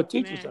Bible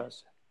teaches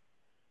us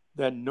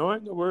that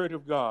knowing the Word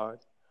of God,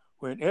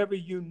 whenever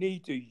you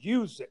need to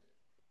use it,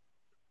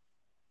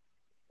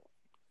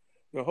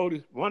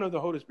 one of the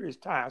Holy Spirit's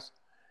tasks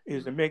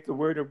is to make the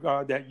Word of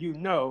God that you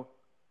know,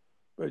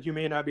 but you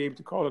may not be able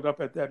to call it up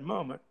at that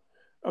moment,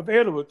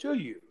 available to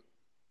you.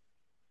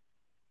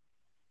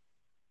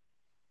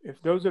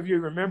 If those of you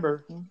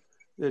remember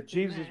that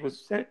Jesus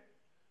was sent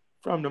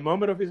from the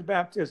moment of his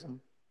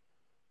baptism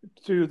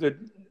to the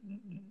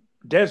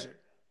desert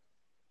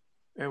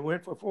and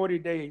went for 40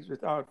 days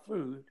without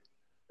food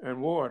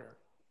and water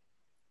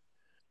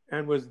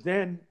and was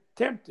then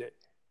tempted,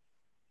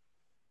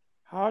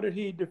 how did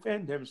he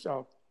defend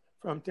himself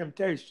from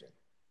temptation?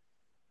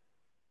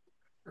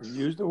 He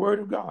used the Word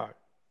of God.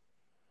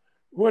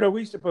 What are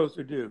we supposed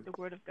to do? The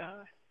Word of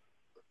God.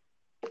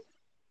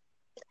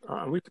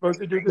 Are we supposed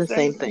to do The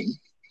same thing.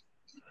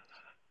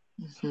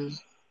 Mm-hmm.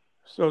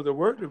 So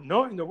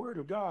knowing the Word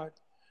of God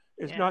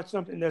is not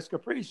something that's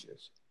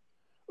capricious.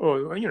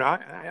 Or,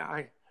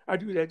 I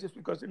do that just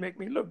because it makes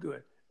me look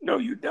good. No,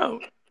 you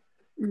don't.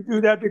 You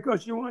do that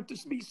because you want to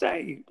be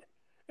saved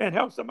and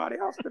help somebody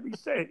else to be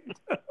saved.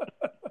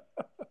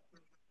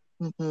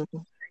 Mm-hmm.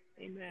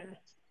 Amen.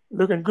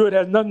 Looking good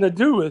has nothing to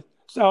do with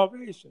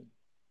salvation.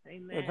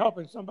 Amen. And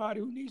helping somebody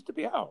who needs to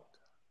be helped.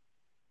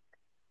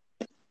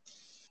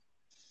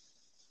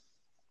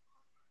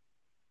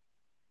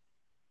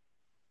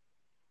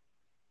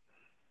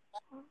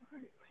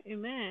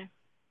 Amen.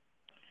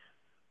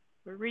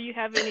 Marie, you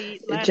have any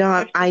last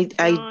John, questions?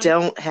 I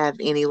don't have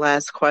any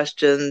last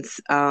questions.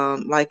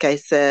 Like I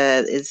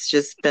said, it's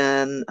just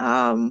been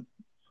a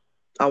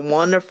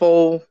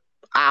wonderful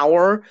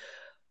hour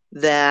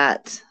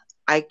that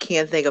I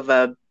can't think of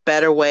a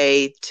better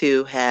way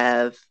to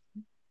have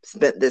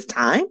spent this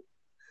time.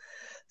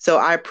 So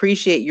I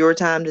appreciate your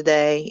time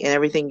today and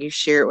everything you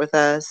shared with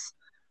us.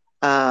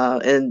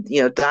 And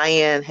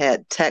Diane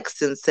had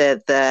texted and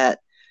said that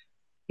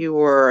you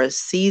were a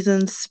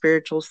seasoned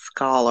spiritual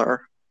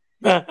scholar.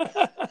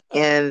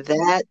 And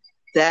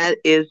that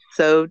is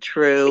so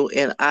true.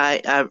 And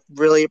I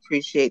really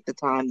appreciate the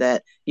time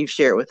that you've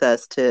shared with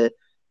us to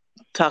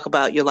talk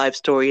about your life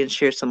story and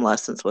share some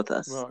lessons with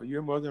us. Well,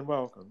 you're more than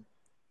welcome.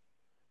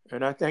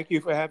 And I thank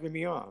you for having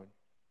me on.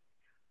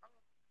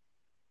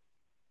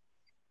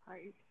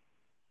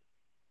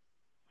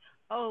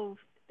 Oh,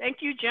 thank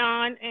you,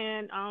 John.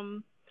 And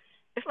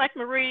it's like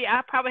Marie,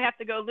 I probably have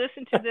to go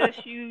listen to this.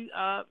 We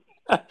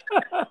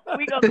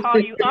gonna call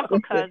you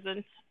Uncle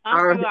Cousin.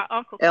 Our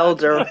Uncle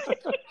elder.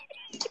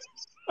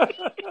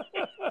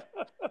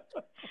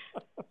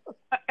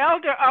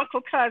 Elder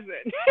Uncle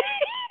Cousin.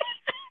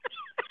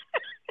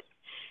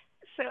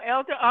 So,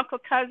 Elder Uncle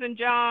Cousin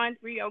John,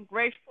 we are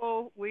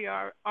grateful. We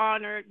are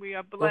honored. We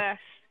are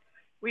blessed.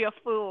 We are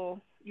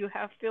full. You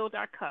have filled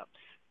our cups.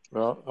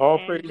 Well, all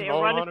praise and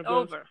all honor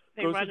goes to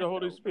the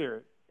Holy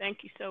Spirit.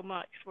 Thank you so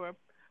much for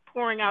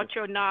pouring out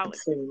your knowledge.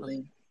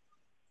 Absolutely.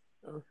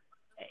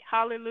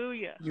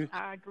 Hallelujah. You,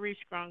 I agree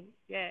strong.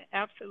 Yeah,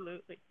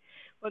 absolutely.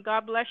 Well,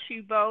 God bless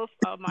you both,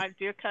 my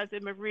dear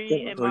cousin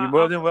Marie and well, you're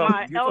more than welcome.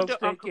 my You folks elder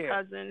take uncle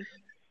care. cousin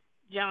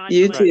John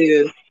You Glenn.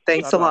 too. Bye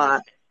Thanks a bye.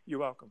 lot. You're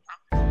welcome.